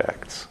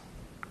objects.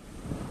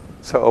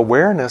 So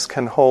awareness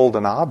can hold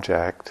an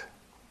object,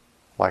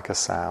 like a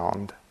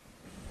sound.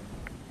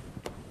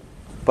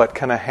 But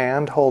can a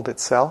hand hold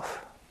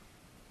itself?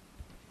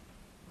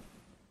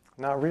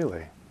 Not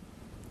really.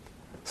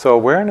 So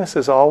awareness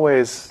is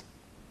always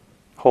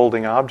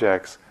holding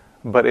objects,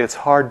 but it's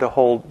hard to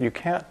hold. You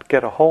can't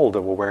get a hold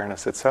of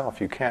awareness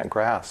itself. You can't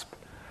grasp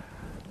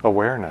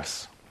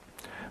awareness.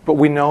 But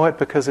we know it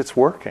because it's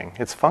working,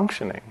 it's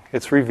functioning,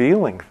 it's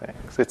revealing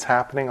things, it's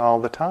happening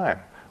all the time.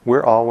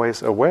 We're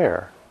always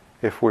aware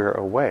if we're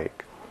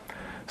awake.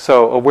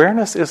 So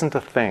awareness isn't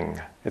a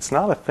thing. It's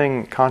not a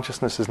thing.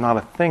 Consciousness is not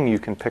a thing you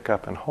can pick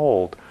up and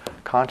hold.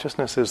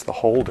 Consciousness is the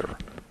holder.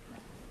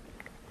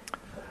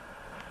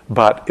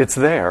 But it's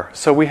there,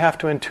 so we have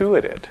to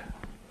intuit it.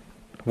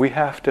 We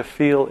have to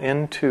feel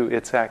into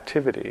its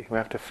activity. We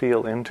have to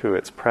feel into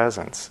its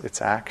presence,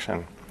 its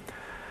action.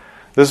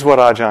 This is what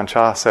Ajahn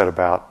Chah said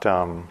about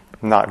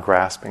not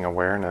grasping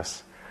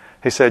awareness.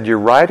 He said, you're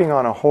riding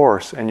on a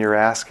horse and you're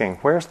asking,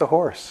 where's the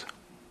horse?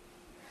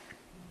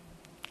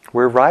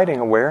 We're riding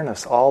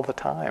awareness all the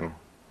time.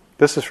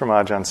 This is from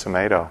Ajahn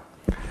Sumedho.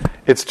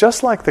 It's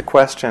just like the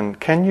question,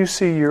 can you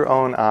see your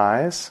own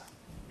eyes?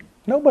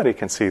 Nobody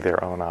can see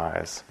their own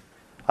eyes.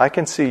 I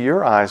can see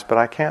your eyes, but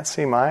I can't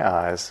see my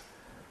eyes.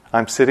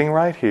 I'm sitting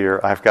right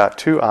here, I've got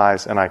two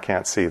eyes and I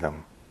can't see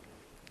them.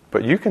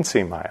 But you can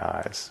see my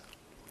eyes.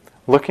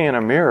 Looking in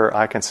a mirror,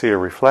 I can see a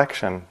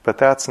reflection, but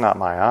that's not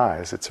my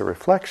eyes, it's a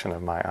reflection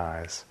of my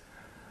eyes.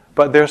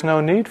 But there's no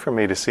need for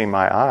me to see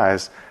my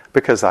eyes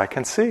because I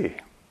can see.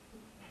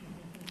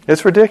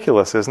 It's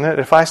ridiculous, isn't it?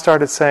 If I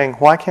started saying,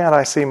 why can't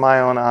I see my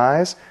own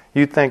eyes?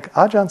 You'd think,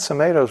 Ajahn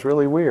Sumedho's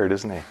really weird,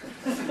 isn't he?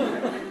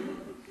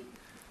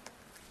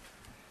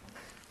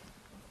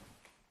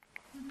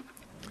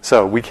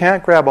 So we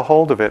can't grab a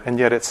hold of it, and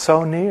yet it's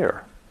so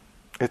near.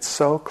 It's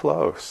so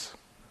close.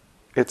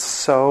 It's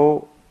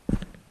so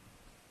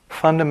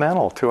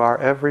fundamental to our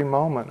every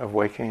moment of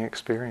waking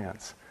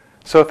experience.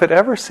 So if it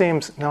ever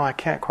seems, no, I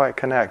can't quite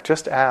connect,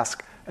 just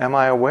ask, am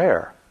I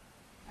aware?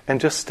 And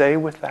just stay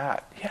with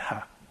that.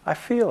 Yeah, I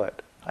feel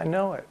it. I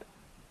know it.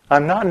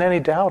 I'm not in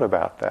any doubt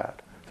about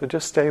that. So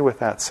just stay with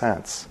that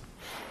sense.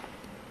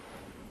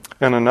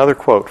 And another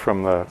quote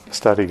from the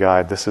study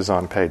guide, this is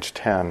on page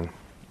 10,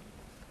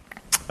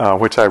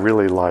 which I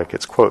really like.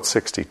 It's quote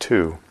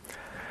 62.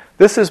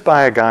 This is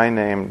by a guy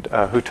named,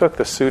 who took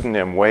the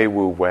pseudonym Wei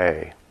Wu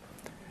Wei.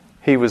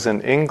 He was an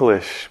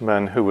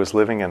Englishman who was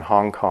living in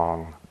Hong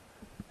Kong.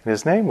 And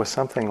his name was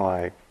something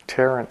like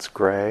Terence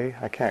Gray.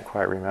 I can't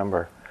quite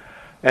remember.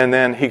 And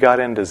then he got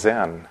into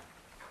Zen.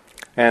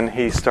 And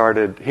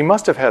he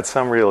must have had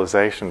some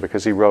realization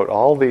because he wrote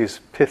all these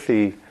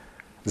pithy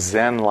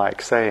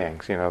Zen-like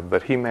sayings,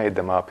 but he made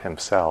them up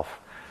himself.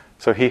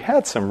 So he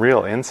had some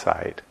real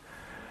insight.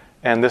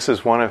 And this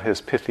is one of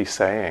his pithy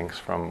sayings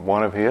from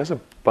he has a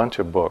bunch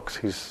of books.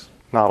 He's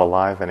not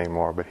alive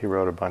anymore, but he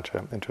wrote a bunch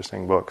of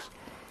interesting books.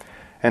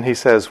 And he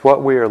says,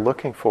 what we are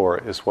looking for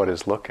is what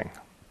is looking.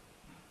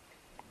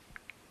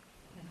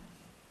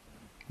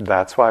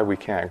 That's why we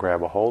can't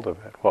grab a hold of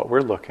it. What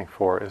we're looking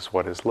for is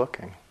what is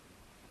looking.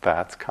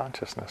 That's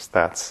consciousness.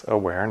 That's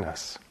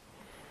awareness.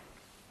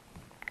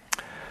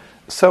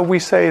 So we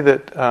say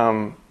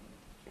that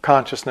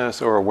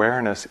consciousness or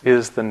awareness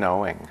is the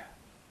knowing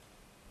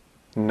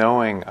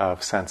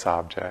of sense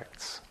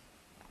objects,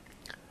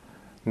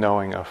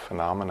 knowing of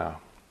phenomena,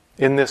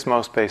 in this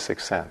most basic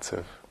sense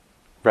of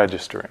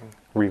registering,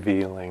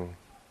 revealing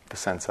the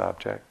sense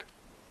object.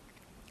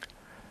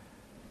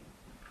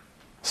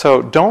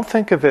 So don't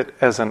think of it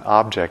as an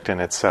object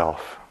in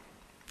itself.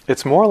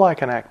 It's more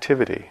like an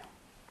activity.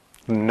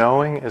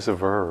 Knowing is a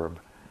verb.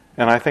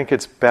 And I think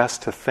it's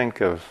best to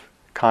think of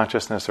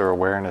consciousness or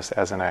awareness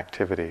as an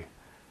activity.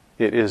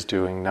 It is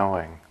doing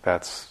knowing.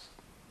 That's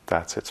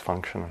its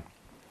function.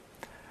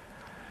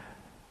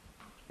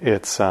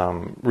 It's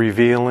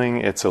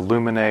revealing, it's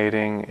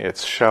illuminating,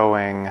 it's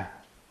showing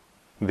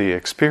the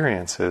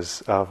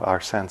experiences of our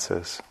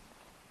senses.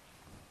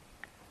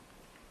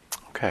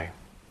 Okay.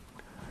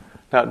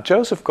 Now,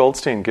 Joseph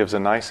Goldstein gives a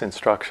nice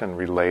instruction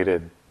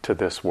related to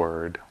this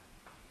word.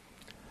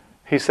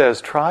 He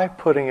says, try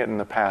putting it in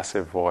the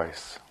passive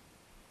voice.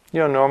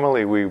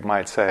 Normally we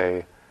might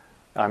say,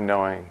 I'm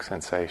knowing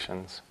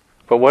sensations.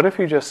 But what if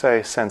you just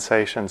say,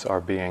 sensations are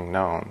being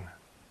known?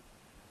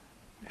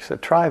 He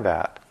said, try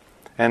that.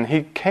 And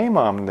he came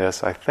on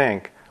this, I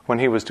think, when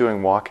he was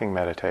doing walking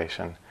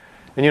meditation.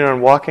 And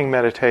in walking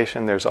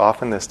meditation, there's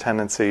often this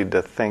tendency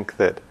to think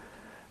that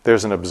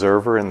there's an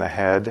observer in the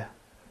head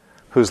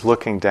who's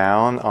looking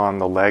down on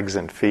the legs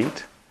and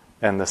feet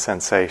and the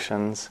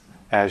sensations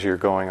as you're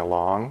going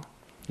along.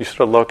 You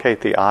sort of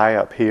locate the eye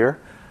up here,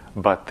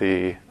 but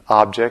the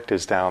object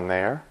is down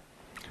there.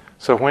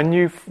 So when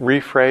you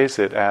rephrase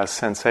it as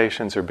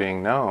sensations are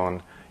being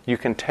known, you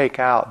can take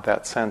out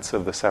that sense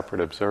of the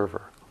separate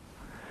observer.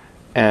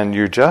 And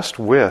you're just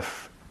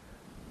with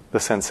the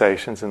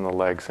sensations in the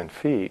legs and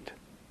feet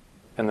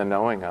and the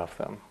knowing of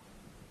them.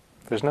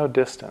 There's no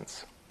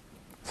distance.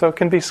 So it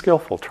can be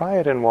skillful. Try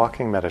it in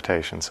walking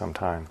meditation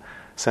sometime.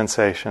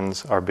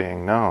 Sensations are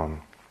being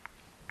known.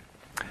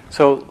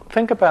 So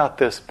think about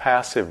this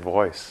passive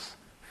voice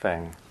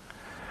thing.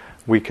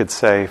 We could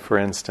say, for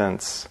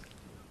instance,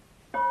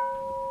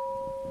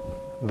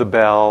 the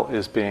bell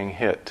is being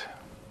hit.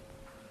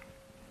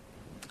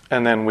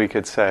 And then we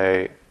could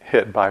say,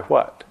 hit by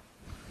what?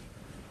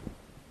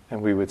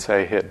 And we would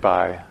say, hit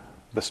by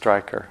the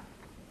striker.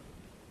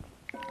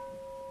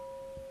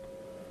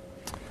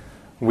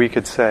 We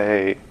could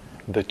say,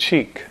 the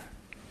cheek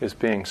is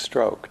being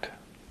stroked.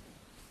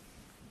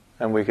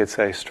 And we could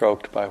say,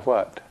 stroked by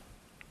what?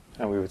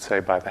 And we would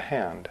say, by the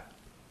hand.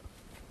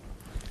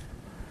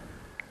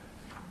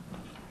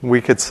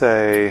 We could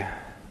say,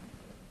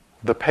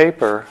 the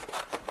paper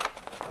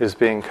is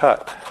being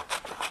cut.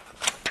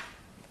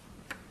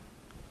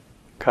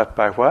 Cut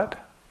by what?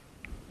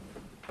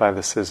 By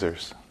the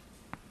scissors.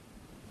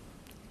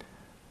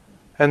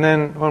 And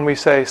then when we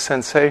say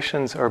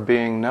sensations are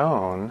being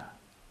known,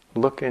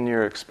 look in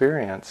your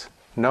experience,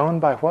 known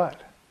by what?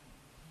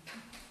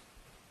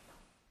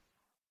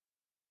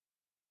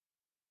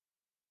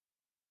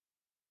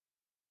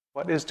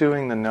 What is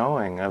doing the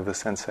knowing of the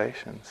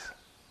sensations?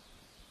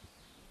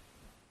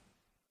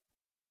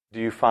 Do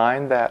you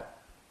find that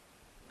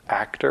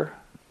actor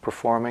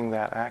performing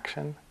that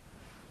action?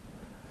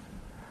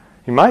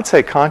 You might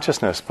say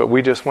consciousness, but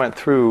we just went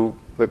through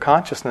the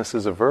consciousness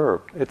is a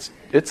verb.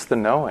 It's the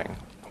knowing.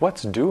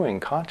 What's doing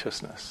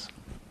consciousness?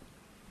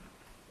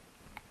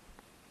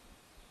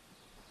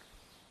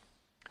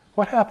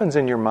 What happens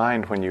in your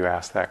mind when you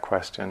ask that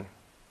question?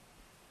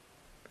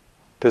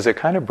 Does it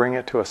kind of bring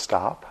it to a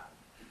stop?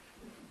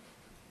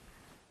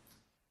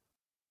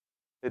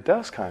 It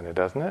does kind of,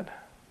 doesn't it?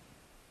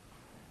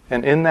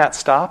 And in that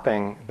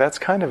stopping, that's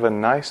kind of a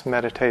nice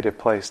meditative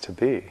place to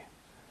be.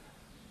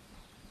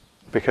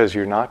 Because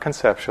you're not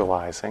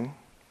conceptualizing,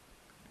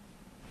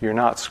 you're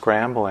not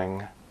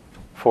scrambling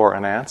for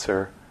an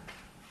answer,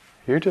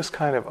 you're just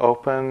kind of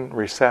open,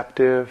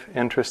 receptive,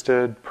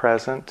 interested,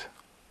 present.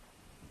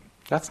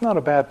 That's not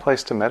a bad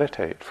place to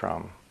meditate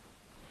from.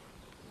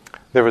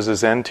 There was a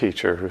Zen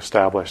teacher who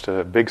established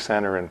a big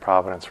center in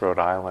Providence, Rhode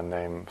Island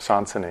named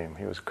Sansanim.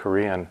 He was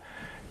Korean.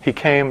 He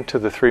came to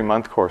the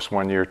 3-month course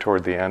one year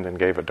toward the end and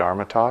gave a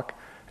Dharma talk.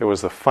 It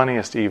was the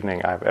funniest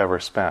evening I've ever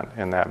spent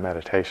in that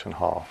meditation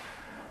hall.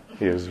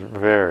 He was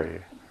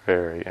very,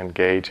 very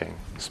engaging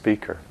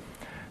speaker.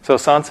 So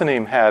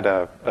Sansanim had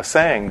a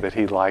saying that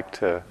he liked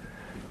to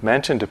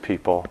mention to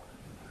people,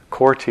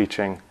 core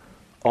teaching,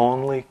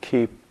 only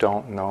keep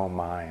don't know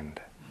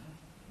mind.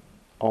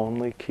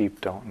 Only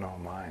keep don't know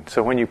mind.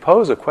 So when you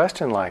pose a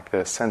question like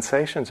this,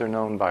 sensations are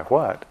known by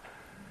what?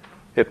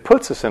 It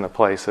puts us in a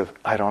place of,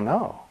 I don't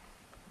know.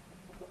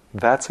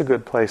 That's a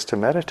good place to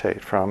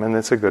meditate from, and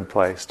it's a good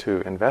place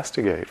to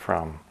investigate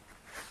from.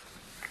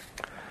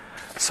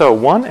 So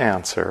one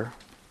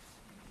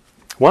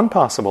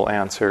possible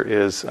answer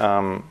is,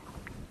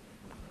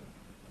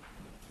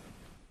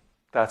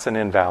 that's an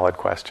invalid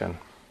question.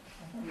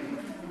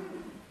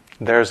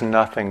 There's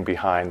nothing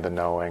behind the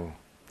knowing.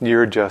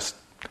 You're just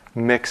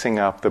mixing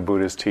up the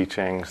Buddha's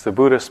teachings. The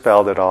Buddha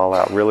spelled it all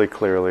out really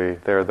clearly.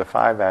 There are the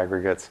 5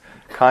 aggregates.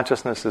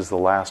 Consciousness is the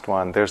last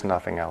one. There's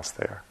nothing else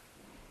there.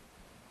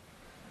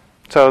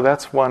 So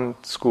that's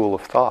one school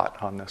of thought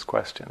on this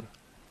question.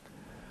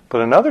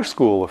 But another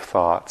school of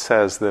thought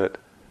says that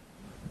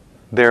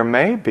there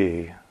may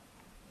be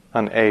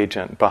an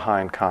agent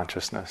behind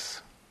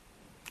consciousness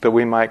that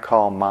we might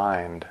call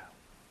mind,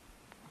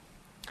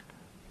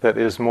 that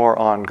is more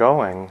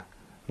ongoing,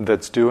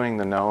 that's doing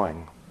the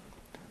knowing.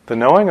 The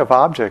knowing of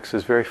objects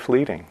is very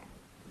fleeting.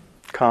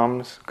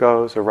 Comes,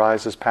 goes,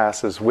 arises,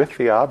 passes with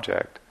the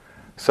object.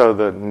 So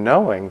the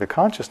knowing, the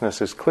consciousness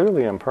is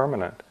clearly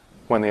impermanent.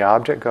 When the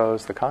object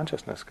goes, the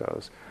consciousness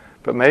goes.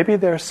 But maybe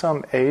there's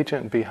some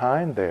agent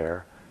behind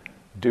there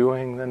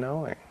doing the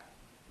knowing.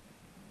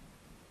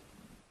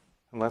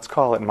 And let's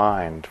call it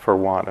mind, for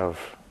want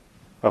of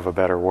a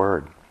better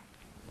word.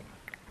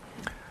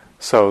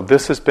 So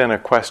this has been a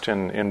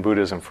question in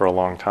Buddhism for a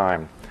long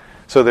time.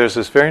 So there's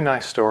this very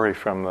nice story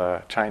from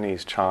the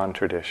Chinese Chan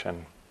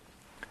tradition.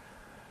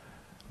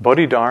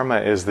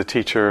 Bodhidharma is the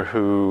teacher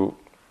who,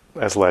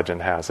 as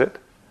legend has it,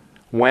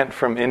 went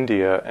from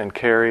India and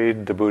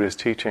carried the Buddha's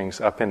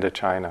teachings up into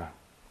China,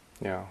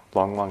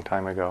 long, long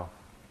time ago.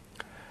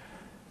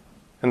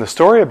 And the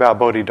story about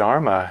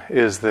Bodhidharma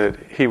is that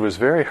he was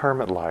very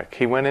hermit-like.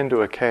 He went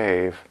into a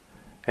cave,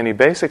 and he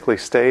basically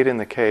stayed in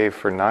the cave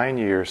for 9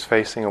 years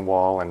facing a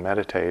wall and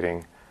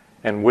meditating,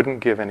 and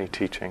wouldn't give any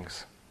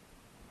teachings.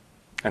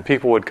 And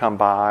people would come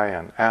by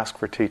and ask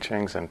for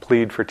teachings and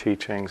plead for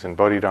teachings, and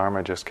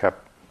Bodhidharma just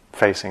kept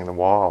facing the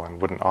wall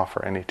and wouldn't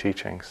offer any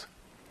teachings.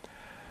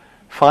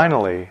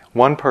 Finally,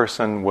 one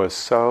person was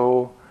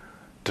so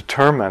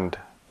determined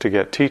to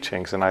get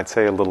teachings, and I'd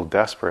say a little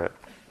desperate,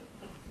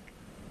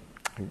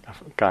 a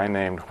guy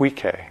named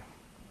Huike.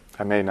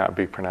 I may not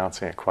be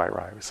pronouncing it quite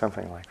right, but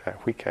something like that,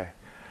 Huike.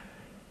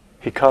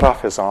 He cut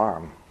off his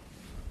arm,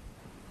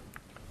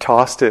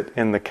 tossed it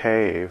in the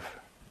cave,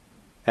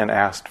 and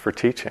asked for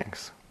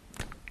teachings.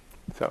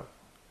 So,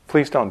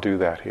 please don't do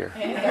that here.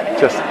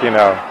 Just,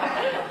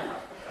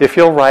 if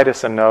you'll write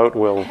us a note,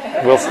 we'll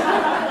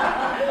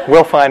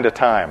find a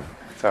time.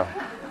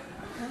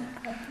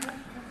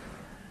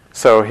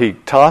 So he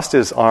tossed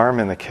his arm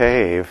in the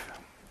cave,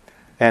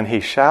 and he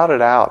shouted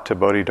out to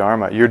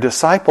Bodhidharma, "Your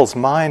disciple's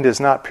mind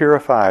is not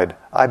purified.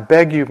 I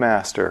beg you,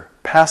 Master,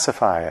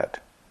 pacify it."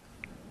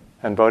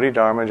 And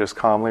Bodhidharma just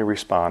calmly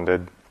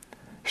responded,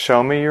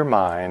 "Show me your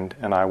mind,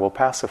 and I will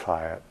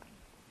pacify it."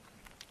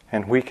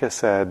 And Huike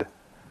said,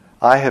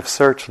 "I have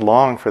searched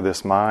long for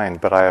this mind,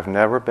 but I have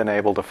never been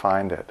able to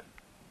find it."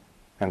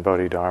 And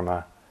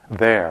Bodhidharma,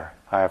 "There,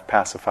 I have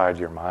pacified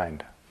your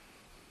mind."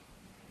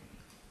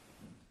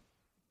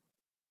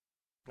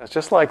 It's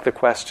just like the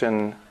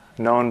question,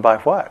 known by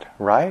what,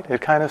 right?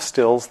 It kind of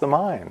stills the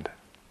mind.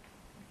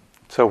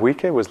 So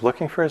Huike was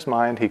looking for his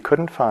mind, he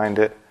couldn't find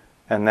it,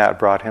 and that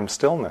brought him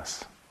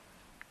stillness.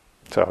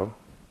 So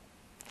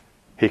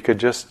he could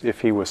just,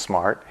 if he was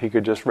smart, he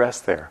could just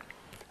rest there.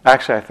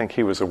 Actually, I think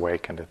he was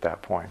awakened at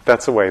that point.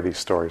 That's the way these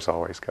stories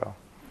always go.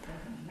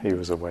 He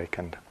was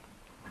awakened.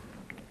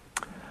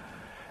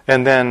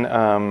 And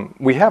then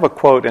we have a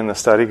quote in the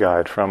study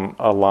guide from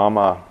a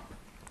Lama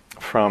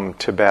from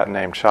Tibet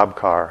named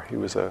Shabkar. I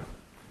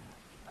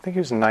think he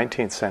was a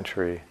 19th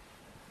century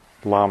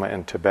Lama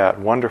in Tibet,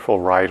 wonderful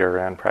writer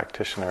and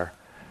practitioner.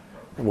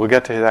 We'll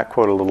get to that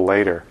quote a little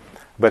later,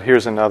 but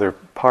here's another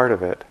part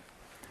of it.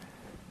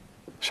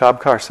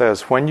 Shabkar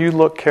says, "When you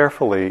look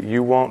carefully,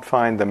 you won't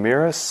find the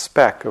merest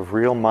speck of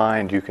real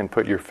mind you can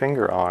put your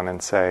finger on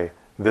and say,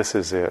 'This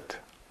is it.'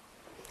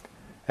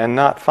 And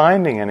not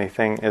finding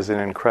anything is an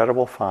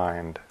incredible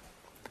find.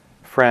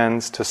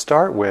 Friends, to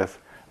start with,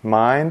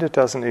 mind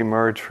doesn't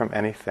emerge from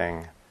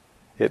anything.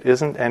 It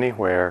isn't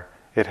anywhere.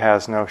 It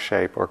has no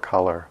shape or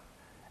color.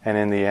 And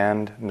in the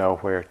end,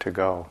 nowhere to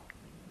go."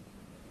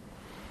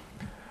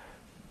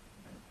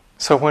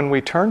 So when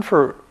we turn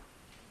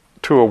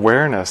to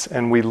awareness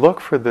and we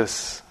look for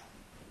this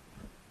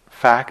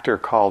factor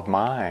called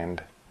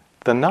mind,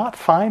 the not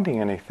finding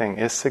anything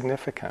is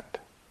significant.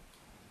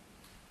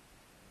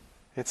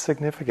 It's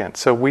significant.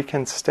 So we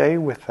can stay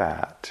with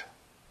that.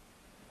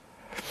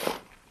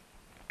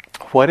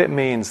 What it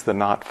means, the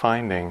not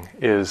finding,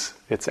 is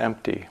it's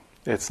empty.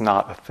 It's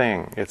not a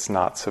thing. It's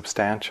not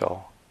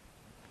substantial.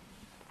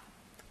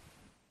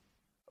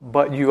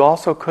 But you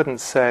also couldn't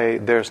say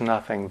there's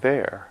nothing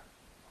there,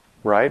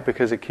 right?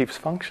 Because it keeps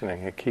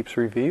functioning. It keeps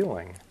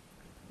revealing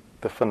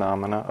the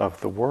phenomena of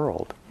the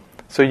world.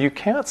 So you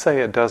can't say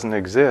it doesn't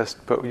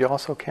exist, but you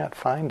also can't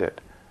find it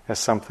as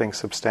something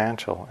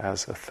substantial,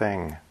 as a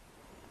thing.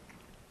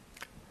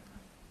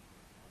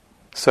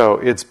 So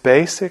its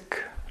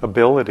basic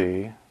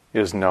ability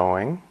is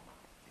knowing.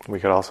 We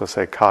could also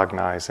say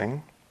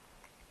cognizing.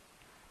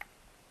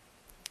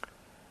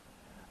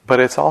 But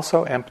it's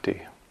also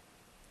empty.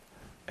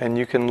 And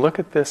you can look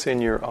at this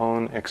in your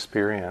own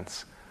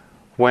experience.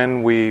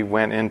 When we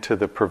went into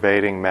the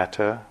pervading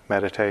metta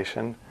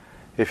meditation,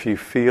 if you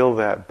feel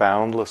that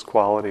boundless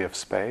quality of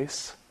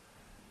space,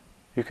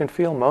 you can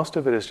feel most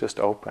of it is just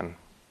open.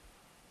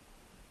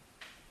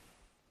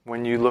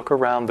 When you look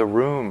around the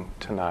room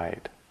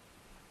tonight,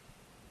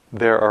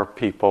 there are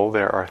people,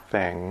 there are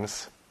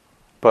things,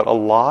 but a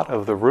lot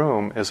of the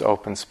room is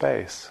open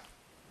space.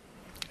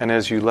 And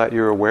as you let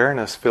your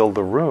awareness fill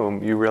the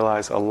room, you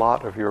realize a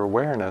lot of your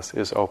awareness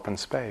is open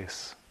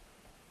space.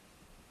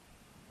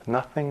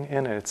 Nothing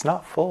in it. It's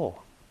not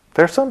full.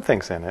 There are some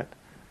things in it,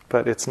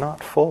 but it's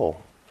not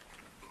full.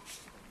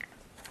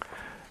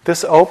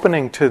 This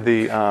opening to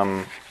the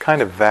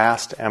kind of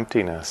vast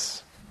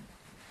emptiness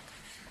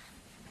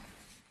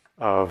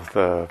of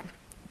the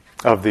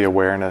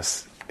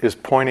awareness is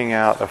pointing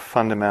out a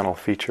fundamental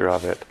feature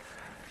of it.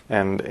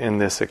 And in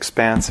this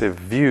expansive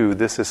view,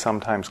 this is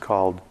sometimes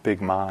called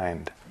big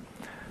mind.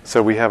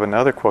 So we have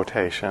another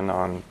quotation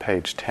on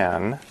page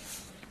 10.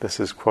 This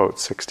is quote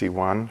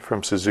 61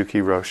 from Suzuki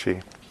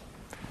Roshi.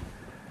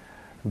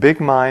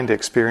 "Big mind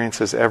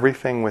experiences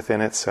everything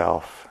within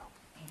itself.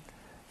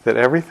 that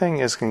everything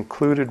is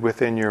included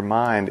within your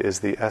mind is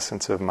the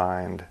essence of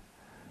mind.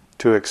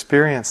 To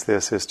experience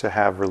this is to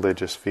have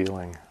religious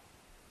feeling.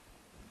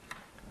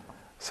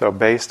 So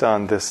based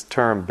on this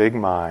term, big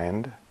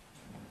mind,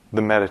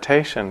 the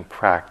meditation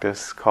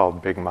practice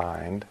called big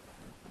mind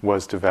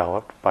was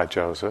developed by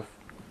Joseph,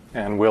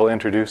 and we'll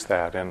introduce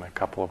that in a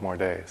couple of more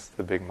days,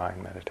 the big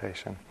mind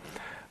meditation.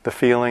 The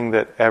feeling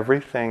that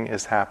everything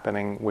is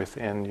happening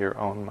within your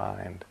own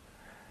mind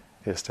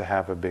is to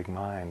have a big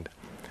mind.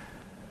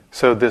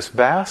 So this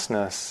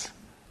vastness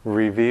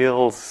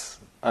reveals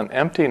an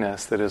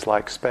emptiness that is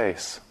like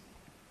space.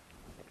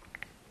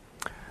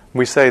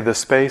 We say the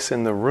space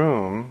in the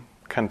room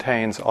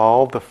contains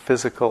all the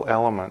physical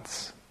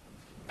elements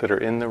that are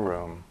in the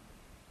room.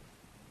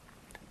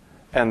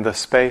 And the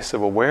space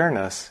of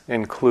awareness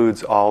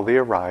includes all the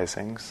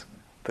arisings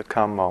that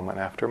come moment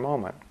after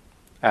moment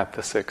at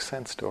the 6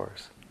 sense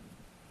doors.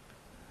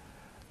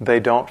 They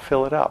don't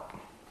fill it up.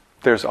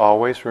 There's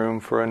always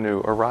room for a new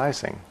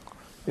arising.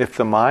 If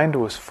the mind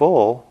was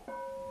full,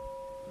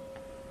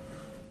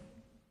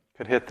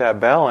 could hit that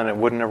bell and it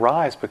wouldn't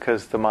arise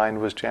because the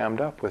mind was jammed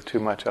up with too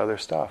much other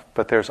stuff.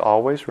 But there's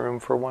always room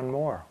for one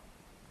more.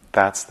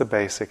 That's the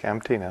basic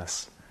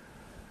emptiness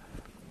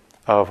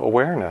of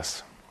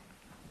awareness.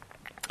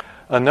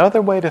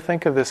 Another way to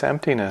think of this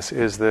emptiness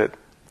is that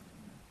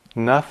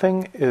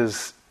nothing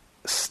is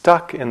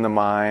stuck in the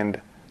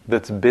mind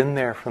that's been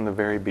there from the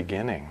very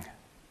beginning.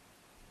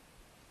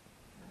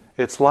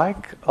 It's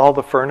like all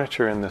the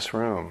furniture in this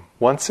room.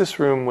 Once this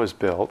room was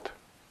built,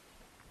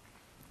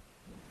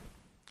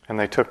 and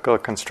they took the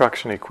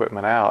construction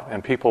equipment out,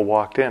 and people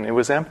walked in, it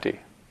was empty.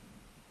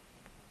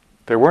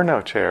 There were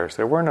no chairs,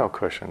 there were no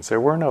cushions,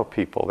 there were no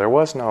people, there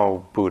was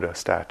no Buddha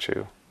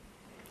statue.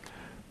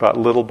 But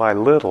little by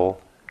little,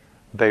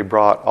 they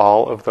brought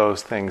all of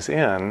those things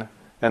in,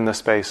 and the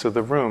space of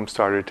the room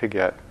started to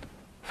get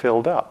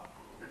filled up.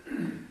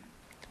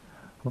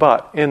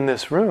 But in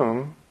this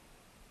room,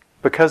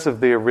 because of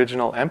the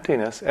original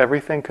emptiness,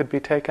 everything could be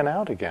taken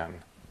out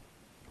again.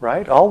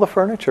 Right? All the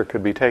furniture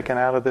could be taken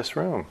out of this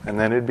room, and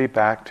then it'd be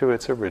back to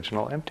its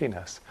original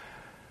emptiness.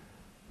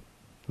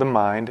 The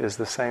mind is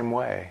the same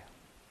way.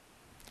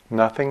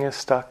 Nothing is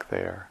stuck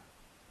there.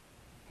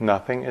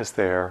 Nothing is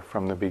there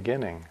from the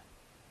beginning.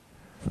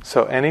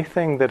 So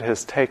anything that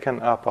has taken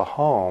up a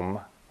home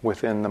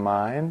within the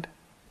mind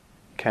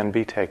can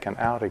be taken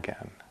out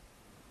again.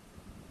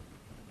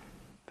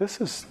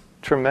 This is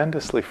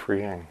tremendously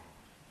freeing.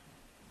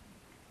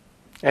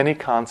 Any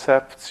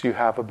concepts you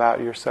have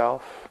about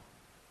yourself,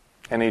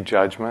 any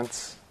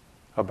judgments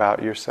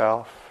about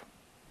yourself,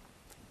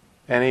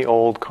 any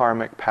old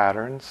karmic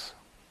patterns,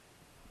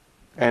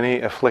 any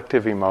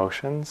afflictive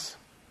emotions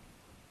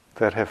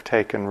that have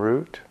taken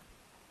root,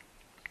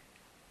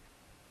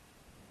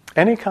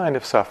 any kind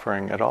of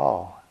suffering at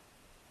all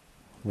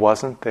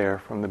wasn't there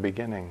from the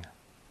beginning.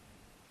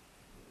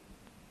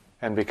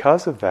 And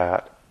because of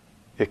that,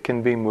 it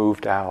can be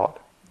moved out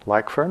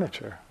like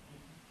furniture.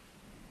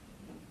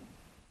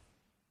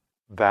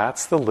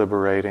 That's the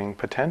liberating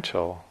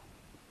potential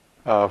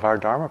of our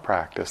Dharma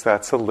practice.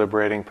 That's the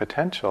liberating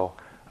potential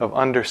of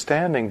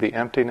understanding the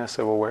emptiness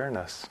of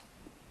awareness.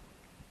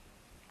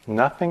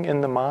 Nothing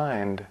in the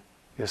mind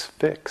is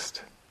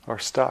fixed or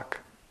stuck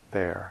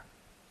there.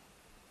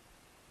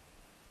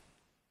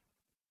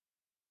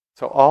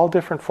 So all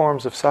different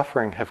forms of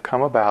suffering have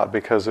come about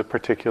because of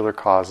particular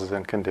causes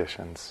and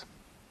conditions.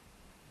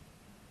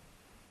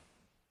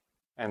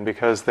 And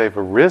because they've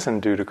arisen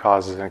due to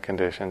causes and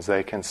conditions,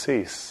 they can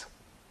cease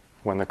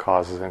when the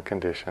causes and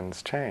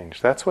conditions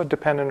change. That's what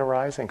dependent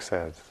arising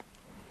says.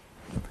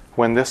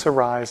 When this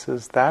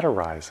arises, that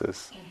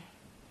arises.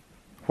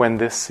 When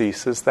this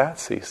ceases, that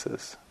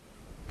ceases.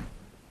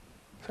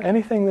 So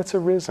anything that's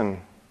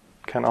arisen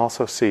can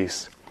also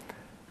cease.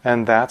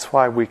 And that's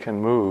why we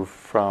can move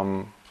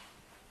from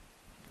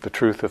the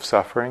truth of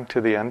suffering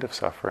to the end of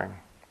suffering.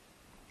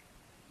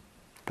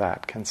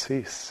 That can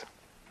cease.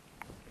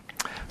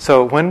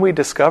 So when we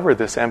discover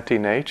this empty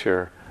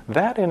nature,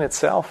 that in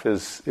itself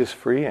is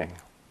freeing.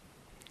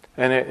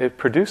 And it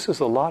produces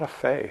a lot of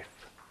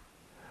faith.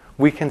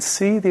 We can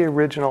see the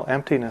original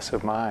emptiness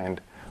of mind.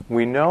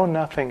 We know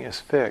nothing is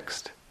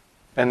fixed.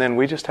 And then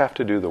we just have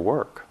to do the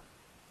work,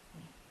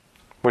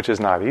 which is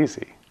not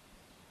easy.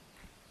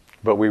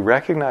 But we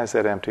recognize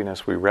that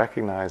emptiness. We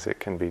recognize it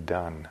can be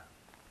done.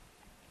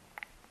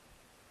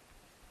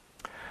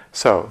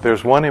 So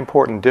there's one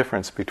important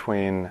difference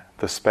between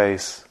the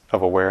space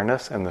of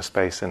awareness and the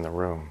space in the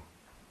room.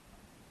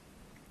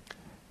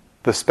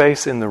 The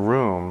space in the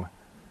room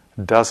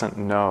doesn't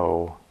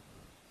know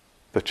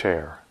the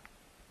chair,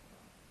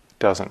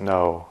 doesn't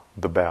know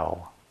the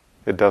bell,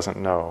 it doesn't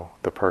know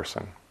the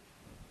person.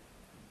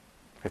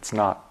 It's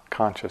not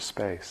conscious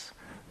space.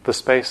 The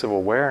space of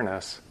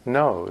awareness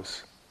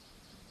knows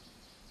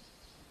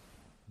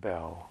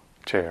bell,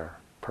 chair,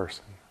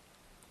 person.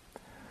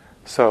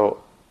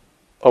 So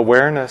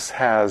awareness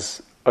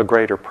has a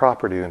greater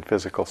property than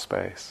physical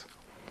space.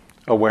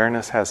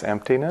 Awareness has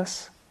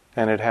emptiness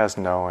and it has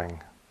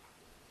knowing.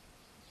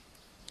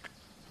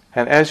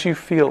 And as you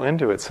feel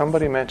into it,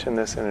 somebody mentioned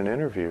this in an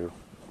interview,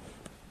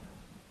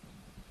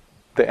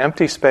 the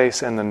empty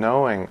space and the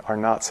knowing are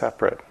not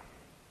separate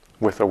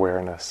with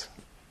awareness.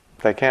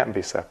 They can't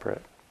be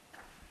separate.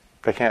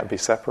 They can't be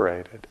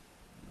separated.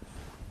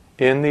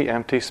 In the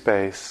empty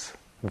space,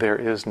 there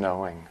is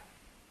knowing.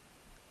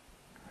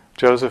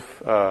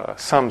 Joseph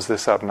sums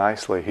this up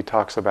nicely. He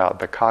talks about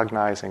the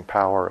cognizing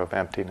power of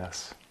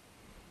emptiness.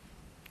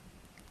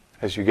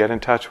 As you get in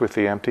touch with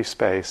the empty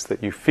space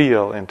that you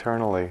feel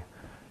internally,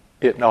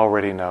 it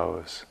already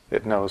knows.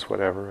 It knows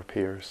whatever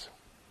appears.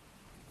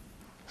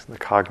 It's the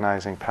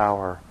cognizing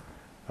power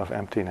of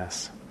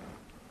emptiness.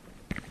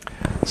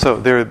 So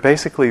there are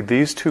basically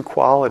these two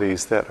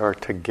qualities that are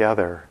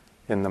together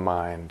in the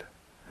mind.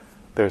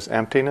 There's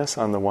emptiness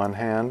on the one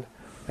hand,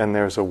 and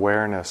there's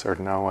awareness or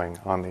knowing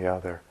on the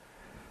other.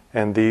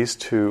 And these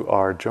two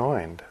are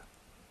joined.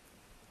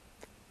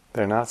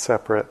 They're not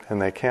separate,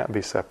 and they can't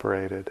be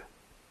separated.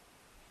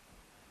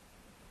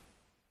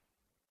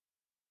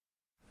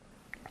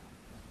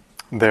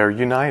 They're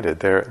united.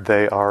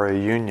 They are a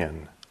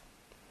union.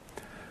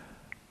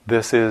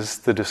 This is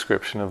the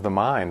description of the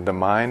mind. The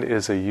mind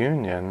is a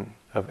union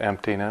of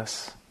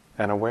emptiness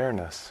and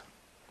awareness.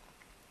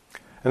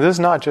 And this is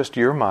not just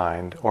your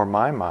mind or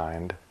my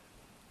mind.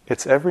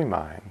 It's every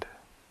mind.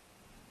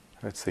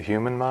 It's the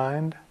human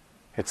mind.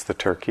 It's the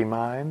turkey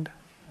mind.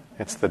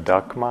 It's the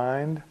duck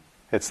mind.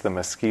 It's the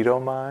mosquito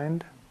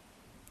mind.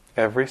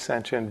 Every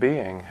sentient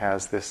being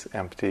has this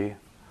empty,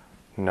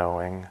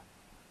 knowing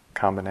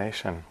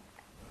combination.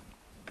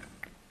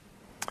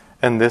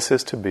 And this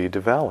is to be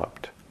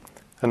developed.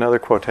 Another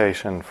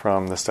quotation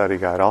from the study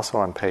guide, also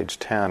on page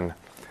 10.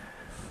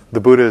 The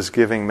Buddha is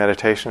giving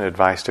meditation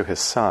advice to his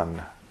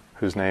son,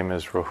 whose name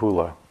is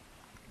Rahula.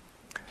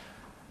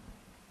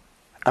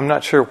 I'm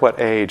not sure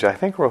what age. I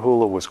think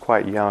Rahula was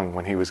quite young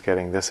when he was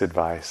getting this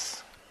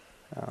advice.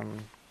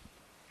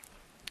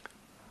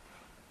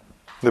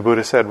 The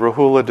Buddha said,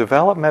 Rahula,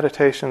 develop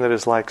meditation that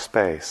is like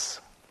space.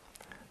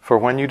 For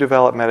when you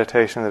develop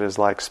meditation that is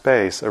like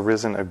space,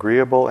 arisen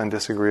agreeable and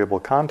disagreeable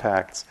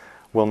contacts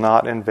will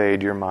not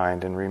invade your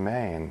mind and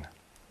remain.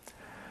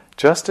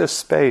 Just as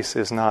space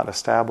is not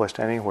established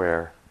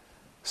anywhere,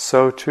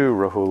 so too,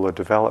 Rahula,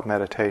 develop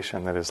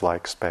meditation that is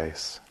like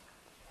space.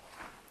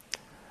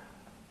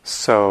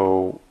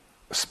 So,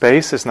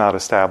 space is not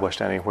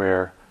established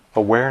anywhere,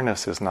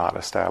 awareness is not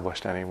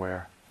established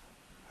anywhere.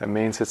 That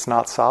means it's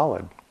not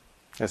solid,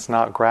 it's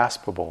not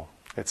graspable,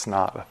 it's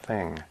not a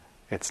thing.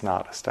 It's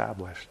not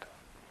established.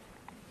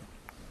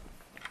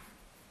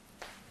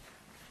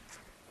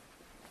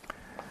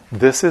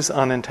 This is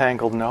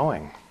unentangled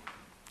knowing.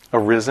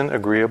 Arisen,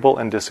 agreeable,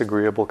 and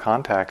disagreeable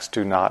contacts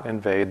do not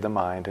invade the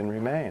mind and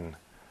remain.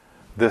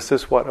 This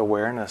is what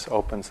awareness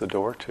opens the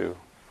door to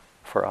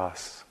for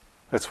us.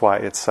 That's why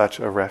it's such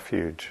a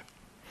refuge.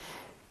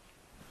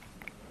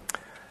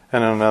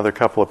 And in another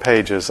couple of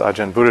pages,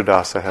 Ajahn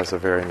Buddhadasa has a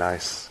very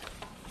nice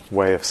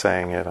way of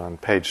saying it on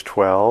page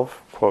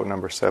 12, quote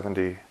number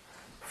 74.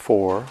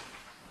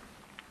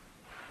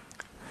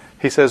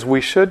 He says,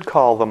 we should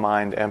call the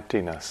mind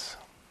emptiness,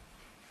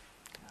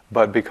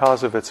 but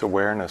because of its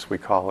awareness, we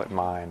call it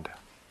mind.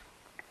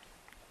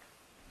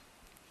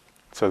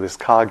 So this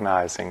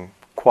cognizing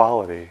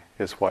quality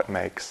is what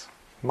makes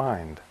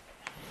mind.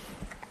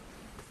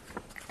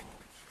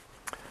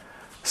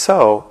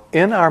 So,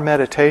 in our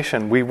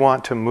meditation, we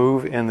want to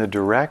move in the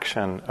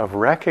direction of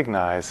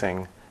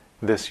recognizing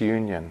this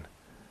union.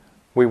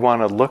 We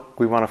want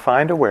to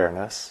find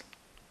awareness,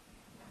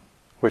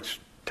 which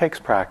takes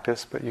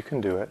practice, but you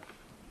can do it.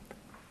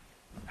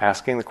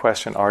 Asking the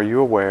question, are you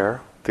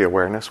aware? The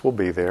awareness will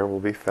be there, will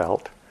be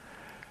felt.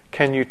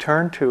 Can you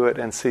turn to it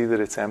and see that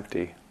it's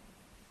empty?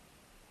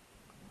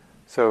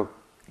 So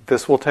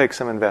this will take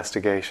some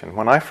investigation.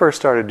 When I first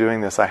started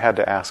doing this, I had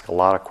to ask a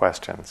lot of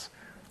questions,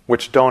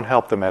 which don't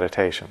help the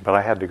meditation, but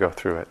I had to go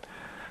through it.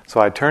 So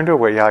I turned to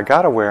aware. Yeah, I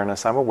got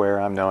awareness. I'm aware.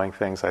 I'm knowing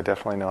things. I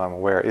definitely know I'm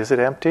aware. Is it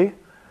empty?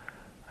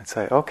 I'd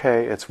say,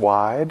 okay, it's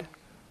wide.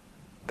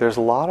 There's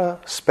a lot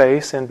of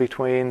space in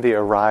between the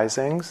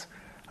arisings.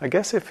 I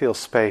guess it feels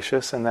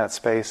spacious, and that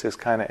space is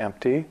kind of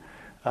empty.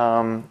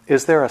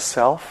 Is there a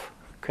self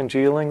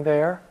congealing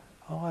there?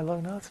 Oh, I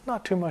look, no, it's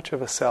not too much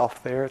of a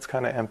self there. It's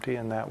kind of empty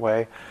in that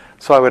way.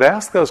 So I would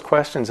ask those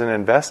questions and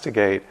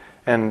investigate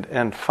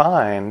and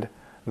find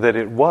that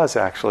it was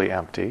actually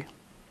empty,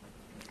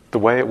 the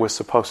way it was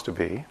supposed to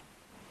be.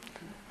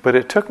 But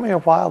it took me a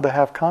while to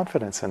have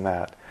confidence in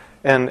that.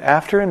 And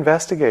after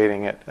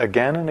investigating it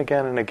again and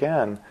again and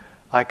again,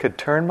 I could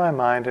turn my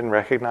mind and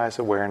recognize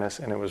awareness,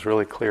 and it was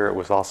really clear it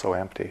was also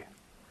empty.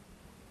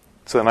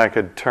 So then I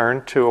could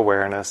turn to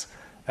awareness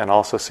and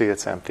also see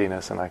its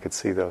emptiness, and I could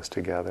see those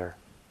together.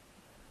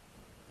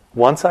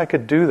 Once I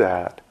could do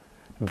that,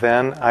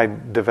 then I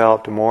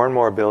developed more and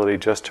more ability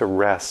just to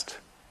rest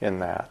in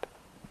that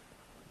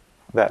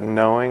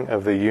knowing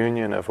of the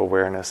union of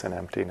awareness and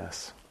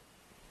emptiness,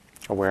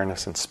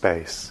 awareness and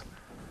space,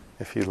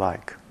 if you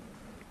like.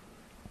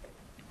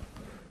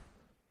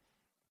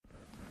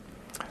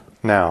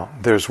 Now,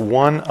 there's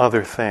one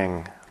other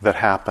thing that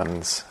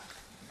happens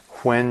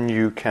when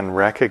you can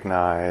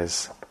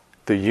recognize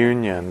the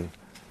union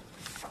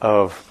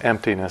of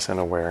emptiness and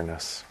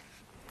awareness.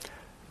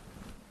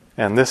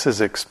 And this is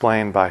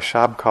explained by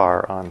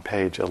Shabkar on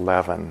page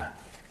 11.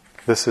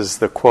 This is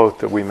the quote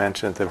that we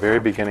mentioned at the very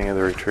beginning of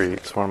the retreat.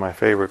 It's one of my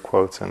favorite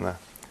quotes in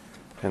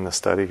the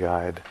study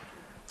guide.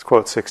 It's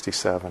quote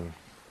 67.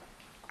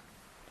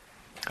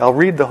 I'll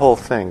read the whole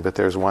thing, but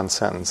there's one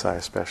sentence I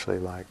especially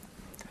like.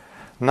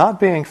 Not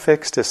being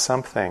fixed is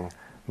something.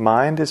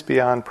 Mind is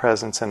beyond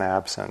presence and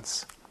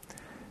absence.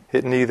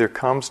 It neither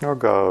comes nor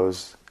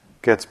goes,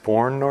 gets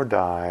born nor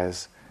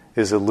dies,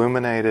 is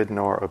illuminated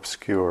nor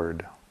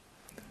obscured.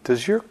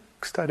 Does your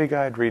study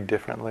guide read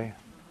differently?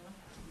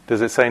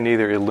 Does it say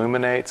neither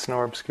illuminates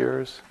nor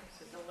obscures? It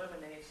says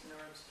illuminates nor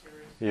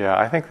obscures. Yeah,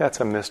 I think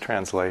that's a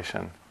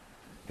mistranslation.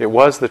 It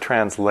was the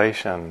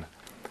translation,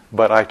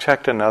 but I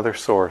checked another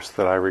source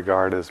that I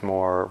regard as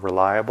more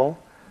reliable,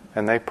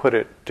 and they put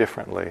it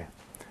differently.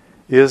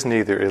 Is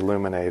neither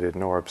illuminated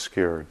nor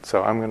obscured.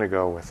 So I'm going to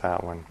go with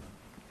that one.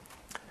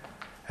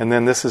 And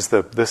then this is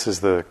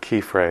the key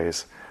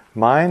phrase.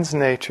 Mind's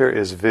nature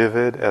is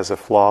vivid as a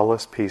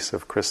flawless piece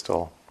of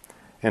crystal,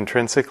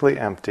 intrinsically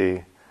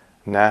empty,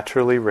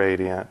 naturally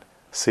radiant,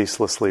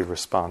 ceaselessly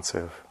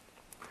responsive.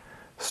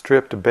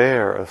 Stripped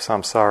bare of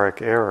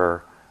samsaric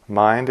error,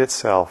 mind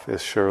itself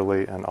is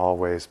surely and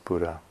always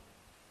Buddha.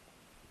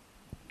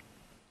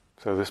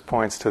 So this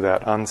points to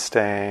that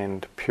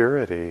unstained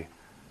purity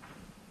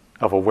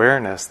of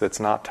awareness that's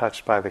not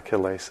touched by the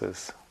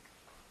kilesas.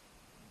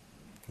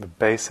 The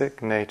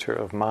basic nature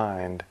of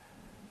mind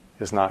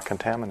is not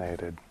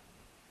contaminated.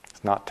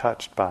 It's not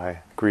touched by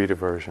greed,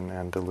 aversion,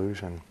 and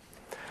delusion.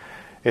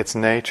 Its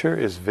nature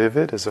is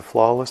vivid as a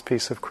flawless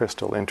piece of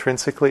crystal,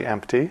 intrinsically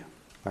empty,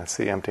 that's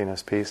the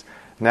emptiness piece,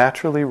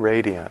 naturally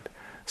radiant.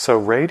 So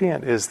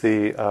radiant is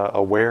the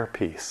aware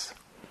piece,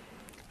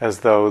 as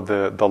though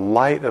the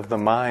light of the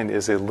mind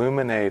is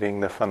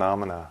illuminating the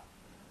phenomena,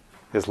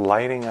 is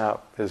lighting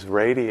up, is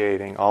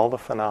radiating all the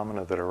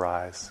phenomena that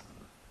arise.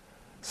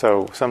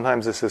 So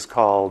sometimes this is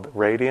called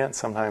radiant,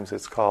 sometimes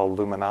it's called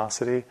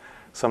luminosity,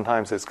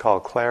 sometimes it's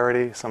called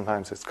clarity,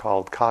 sometimes it's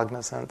called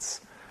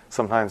cognizance,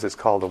 sometimes it's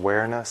called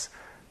awareness.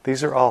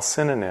 These are all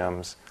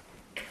synonyms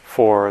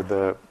for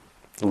the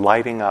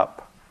lighting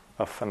up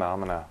of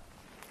phenomena.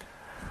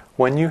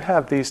 When you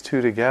have these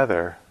two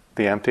together,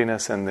 the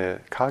emptiness and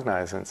the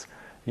cognizance,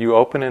 you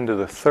open into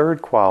the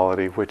third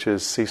quality, which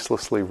is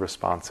ceaselessly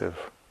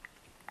responsive.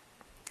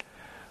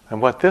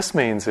 And what this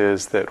means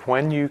is that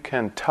when you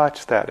can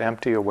touch that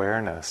empty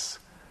awareness,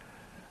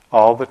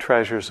 all the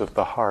treasures of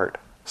the heart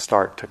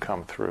start to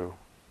come through.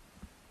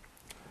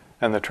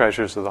 And the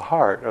treasures of the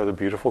heart are the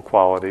beautiful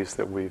qualities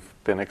that we've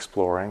been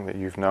exploring, that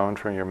you've known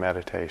from your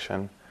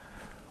meditation: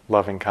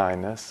 loving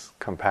kindness,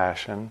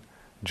 compassion,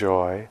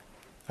 joy,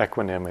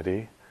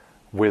 equanimity,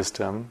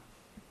 wisdom,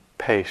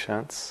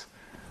 patience.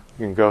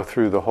 You can go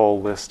through the whole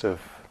list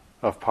of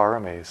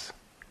paramis.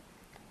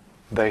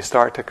 They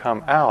start to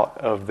come out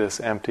of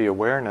this empty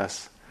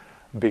awareness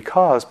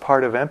because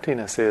part of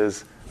emptiness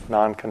is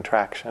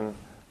non-contraction,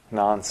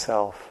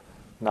 non-self,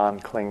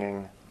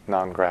 non-clinging,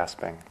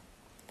 non-grasping.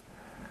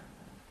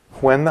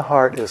 When the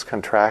heart is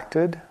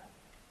contracted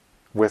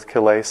with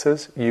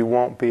kilesas, you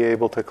won't be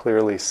able to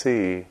clearly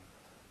see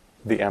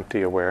the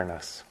empty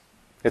awareness.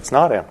 It's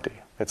not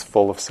empty. It's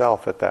full of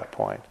self at that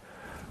point.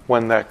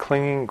 When that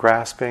clinging,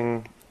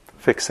 grasping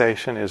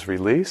fixation is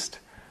released,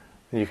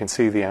 you can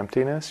see the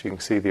emptiness, you can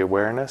see the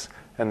awareness,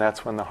 and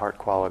that's when the heart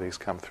qualities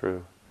come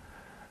through.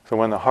 So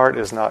when the heart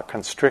is not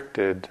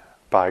constricted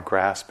by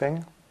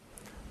grasping,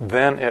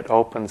 then it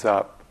opens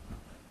up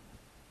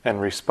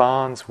and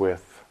responds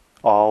with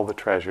all the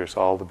treasures,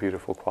 all the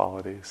beautiful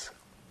qualities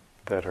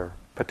that are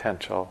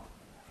potential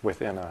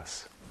within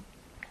us.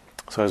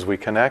 So as we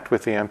connect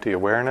with the empty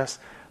awareness,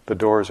 the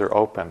doors are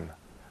open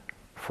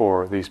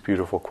for these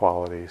beautiful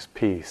qualities: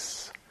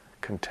 peace,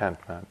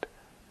 contentment,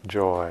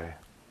 joy,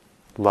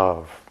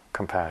 love,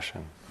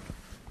 compassion.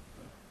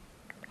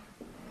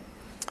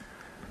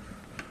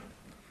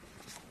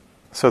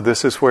 So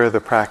this is where the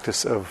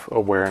practice of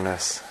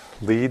awareness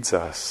leads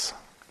us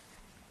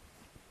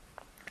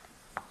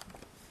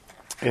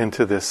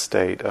into this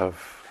state of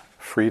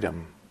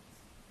freedom.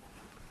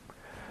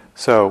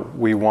 So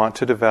we want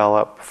to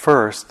develop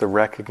first the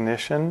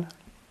recognition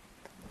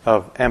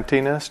of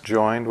emptiness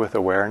joined with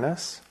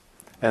awareness,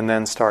 and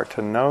then start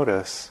to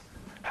notice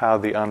how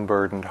the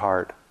unburdened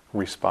heart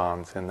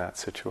responds in that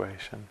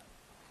situation.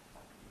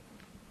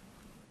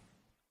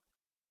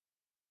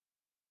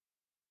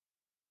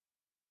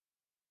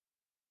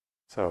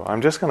 So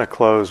I'm just going to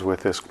close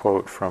with this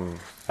quote from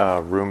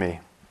Rumi.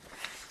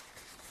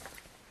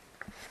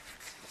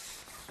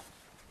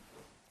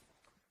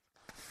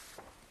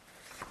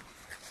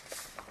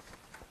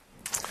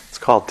 It's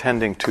called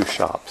Tending Two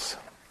Shops.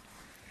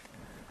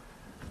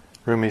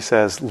 Rumi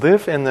says,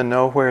 "Live in the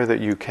nowhere that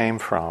you came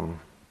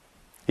from,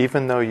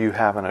 even though you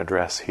have an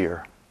address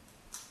here.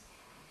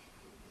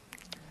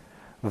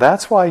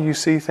 That's why you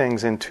see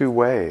things in two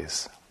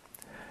ways.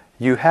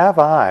 You have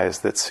eyes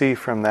that see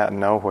from that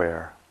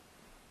nowhere,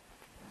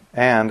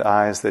 and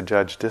eyes that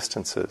judge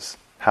distances,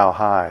 how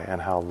high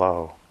and how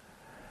low.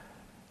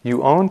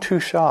 You own two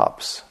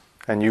shops,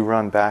 and you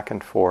run back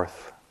and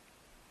forth.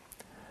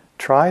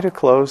 Try to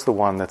close the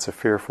one that's a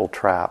fearful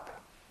trap,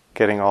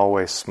 getting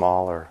always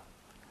smaller.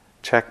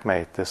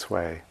 Checkmate this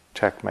way,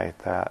 checkmate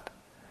that.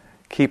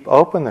 Keep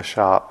open the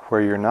shop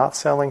where you're not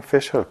selling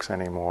fish hooks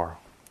anymore.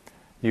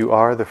 You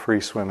are the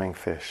free-swimming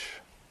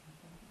fish.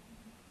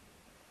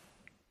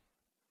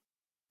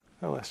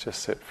 So let's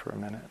just sit for a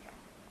minute.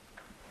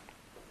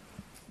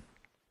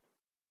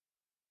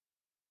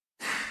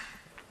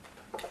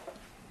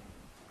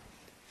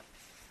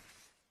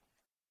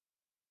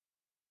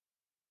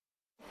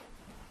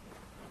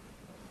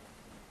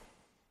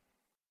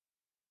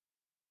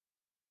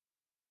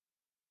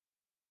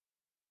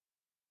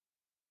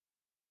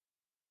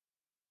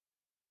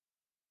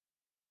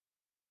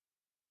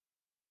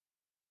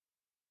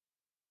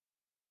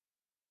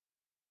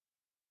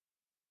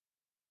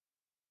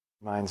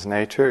 Mind's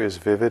nature is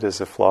vivid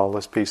as a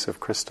flawless piece of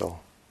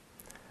crystal,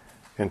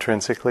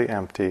 intrinsically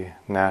empty,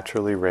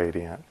 naturally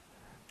radiant,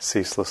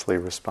 ceaselessly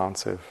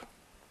responsive.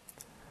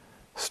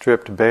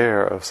 Stripped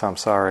bare of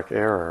samsaric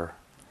error,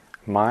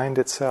 mind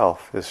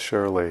itself is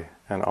surely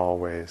and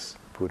always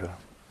Buddha.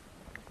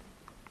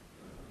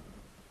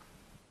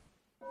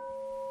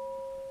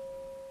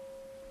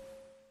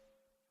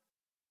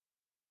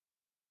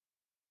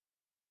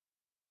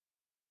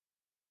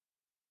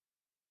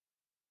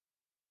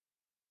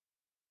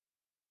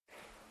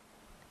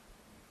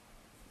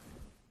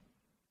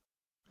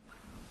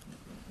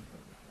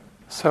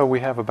 So we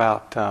have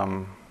about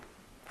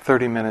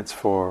 30 minutes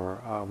for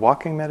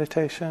walking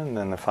meditation,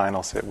 then the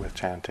final sit with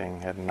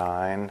chanting at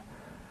 9.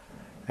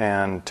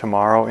 And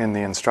tomorrow in the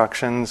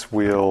instructions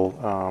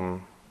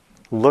we'll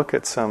look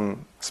at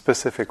some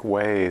specific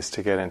ways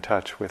to get in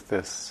touch with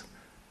this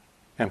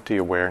empty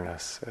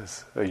awareness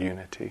as a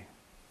unity.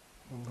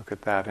 We'll look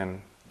at that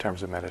in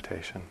terms of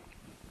meditation.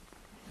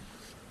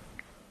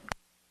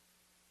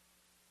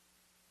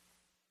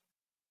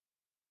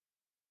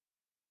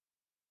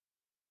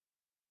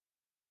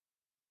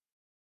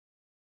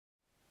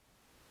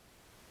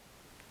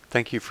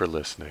 Thank you for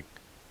listening.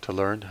 To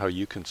learn how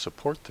you can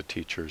support the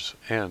teachers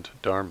and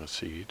Dharma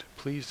Seed,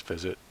 please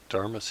visit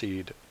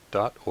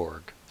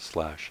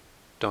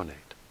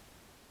dharmaseed.org/donate.